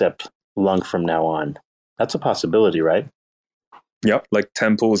only accept Lunc from now on. That's a possibility, right? Yep, like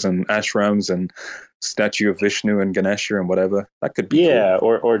temples and ashrams and statue of Vishnu and Ganesha and whatever. That could be cool.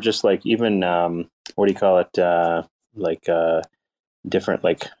 or just like even what do you call it? Different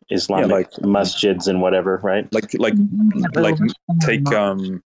like Islamic masjids and whatever, right? Like take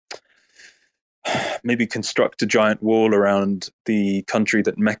maybe construct a giant wall around the country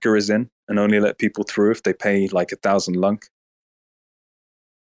that Mecca is in and only let people through if they pay like 1,000 Lunc.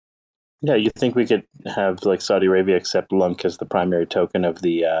 Yeah, you think we could have like Saudi Arabia accept Lunc as the primary token of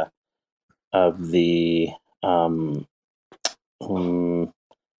the like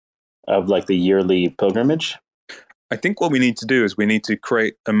the yearly pilgrimage? I think what we need to do is we need to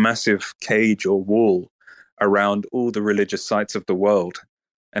create a massive cage or wall around all the religious sites of the world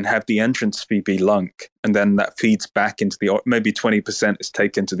and have the entrance fee be Lunc. And then that feeds back into maybe 20% is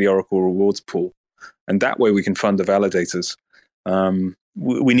taken to the Oracle rewards pool. And that way we can fund the validators.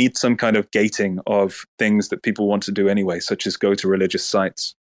 We need some kind of gating of things that people want to do anyway, such as go to religious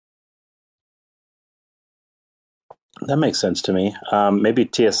sites. That makes sense to me. Maybe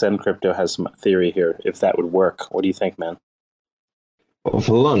TSN Crypto has some theory here, if that would work. What do you think, man? Well,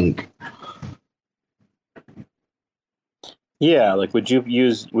 for Lunc, Yeah, like would you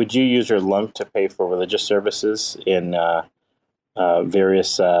use your Lunc to pay for religious services in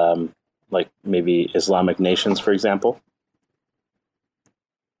various like maybe Islamic nations, for example?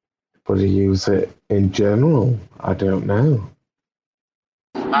 Would you use it in general? I don't know.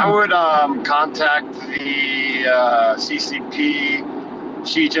 I would contact the CCP,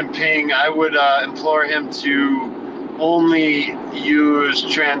 Xi Jinping. I would implore him to only use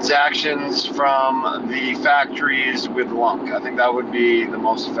transactions from the factories with Lunc. I think that would be the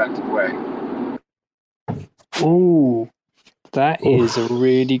most effective way. Ooh, that is a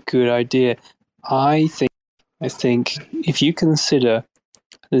really good idea. I think if you consider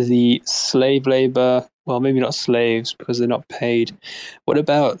the slave labor, well, maybe not slaves because they're not paid. What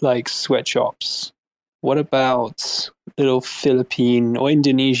about like sweatshops? What about little Philippine or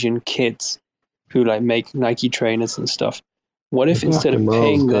Indonesian kids who like make Nike trainers and stuff? What if instead of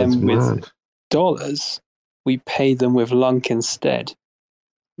paying them with dollars, we pay them with Lunc instead?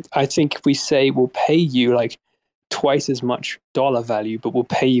 I think if we say we'll pay you like twice as much dollar value, but we'll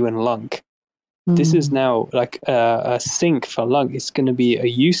pay you in Lunc. This is now like a sink for Lunc. It's going to be a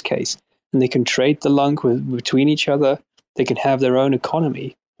use case, and they can trade the Lunc between each other. They can have their own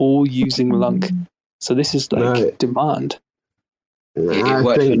economy, all using Lunc. So this is like demand. It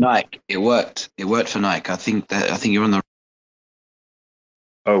worked for Nike. It worked for Nike. I think you're on the.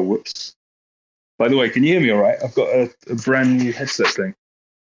 Oh, whoops! By the way, can you hear me all right? I've got a brand new headset thing.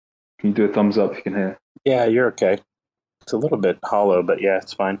 Can you do a thumbs up if you can hear? Yeah, you're okay. It's a little bit hollow, but yeah,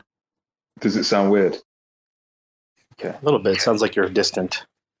 it's fine. Does it sound weird? Okay. A little bit. It sounds like you're distant.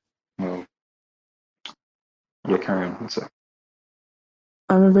 Well, yeah, carry on. What's up?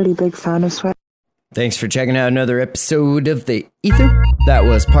 I'm a really big fan of sweat. Thanks for checking out another episode of The Ether. That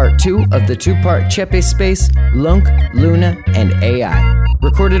was part 2 of the 2-part Cephii Space, Lunc, Luna, and AI.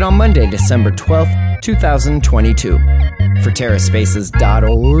 Recorded on Monday, December 12th, 2022. For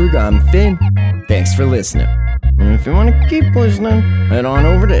TerraSpaces.org, I'm Finn. Thanks for listening. And if you want to keep listening, head on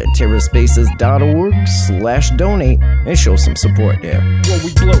over to terraspaces.org/donate and show some support there. When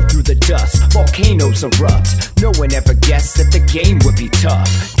we blow through the dust, volcanoes erupt. No one ever guessed that the game would be tough.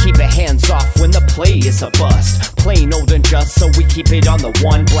 Keep your hands off when the play is a bust. Plain old and just, so we keep it on the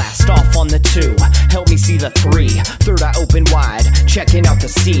 1. Blast off on the 2. Help me see the 3. Third eye open wide, checking out the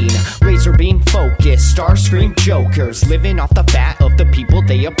scene. Laser beam focus, Starscream jokers, living off the fat of the people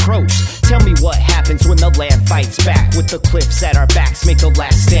they approach. Tell me what happens when the land fights back. With the cliffs at our backs, make the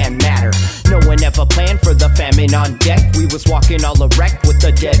last stand matter. No one ever planned for the famine on deck. We was walking all erect with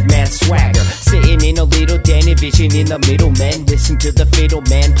the dead man swagger. Sitting in a little den, envisioning the middlemen. Listen to the fatal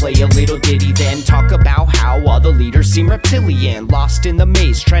man play a little ditty, then talk about how all the leaders seem reptilian. Lost in the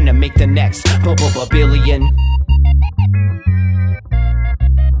maze, trying to make the next billion.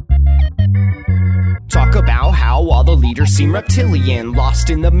 Talk about how all the leaders seem reptilian. Lost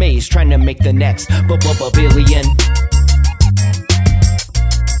in the maze, trying to make the next billion.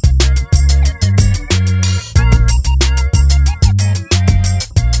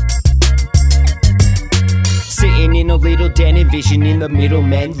 Sitting in a little den, envisioning the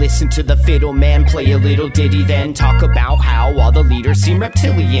middlemen. Listen to the fiddle man play a little ditty, then talk about how all the leaders seem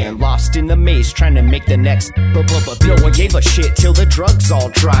reptilian. Lost in the maze, trying to make the next No one gave a shit till the drugs all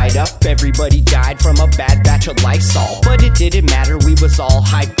dried up. Everybody died from a bad batch of Lysol. But it didn't matter, we was all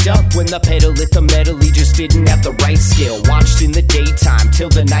hyped up. When the pedal hit the metal, he just didn't have the right skill. Watched in the daytime till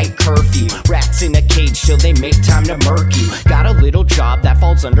the night curfew. Rats in a cage till they make time to murk you. Got a little job that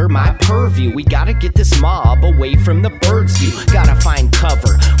falls under my purview. We gotta get this mob away from the bird's view. Gotta find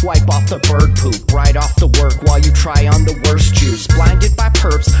cover, wipe off the bird poop. Right off the work while you try on the worst juice. Blinded by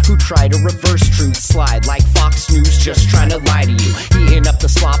perps who try to reverse truth. Slide like Fox News, just trying to lie to you. Eating up the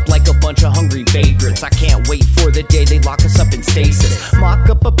slop like a bunch of hungry vagrants. I can't wait for the day they lock us up in stasis. Mock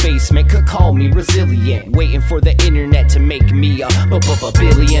up a basement, could call me resilient. Waiting for the internet to make me a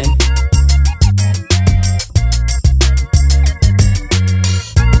billion.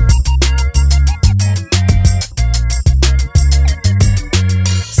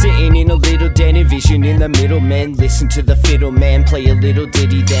 Sitting in a little den, envisioning the middlemen. Listen to the fiddle man play a little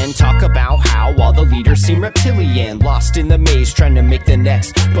ditty, then talk about how all the leaders seem reptilian. Lost in the maze, trying to make the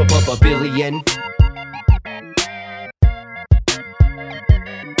next billion.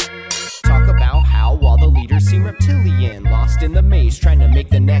 Talk about how all the leaders seem reptilian. Lost in the maze, trying to make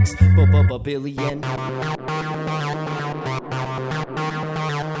the next billion.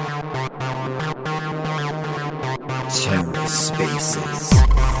 TerraSpaces.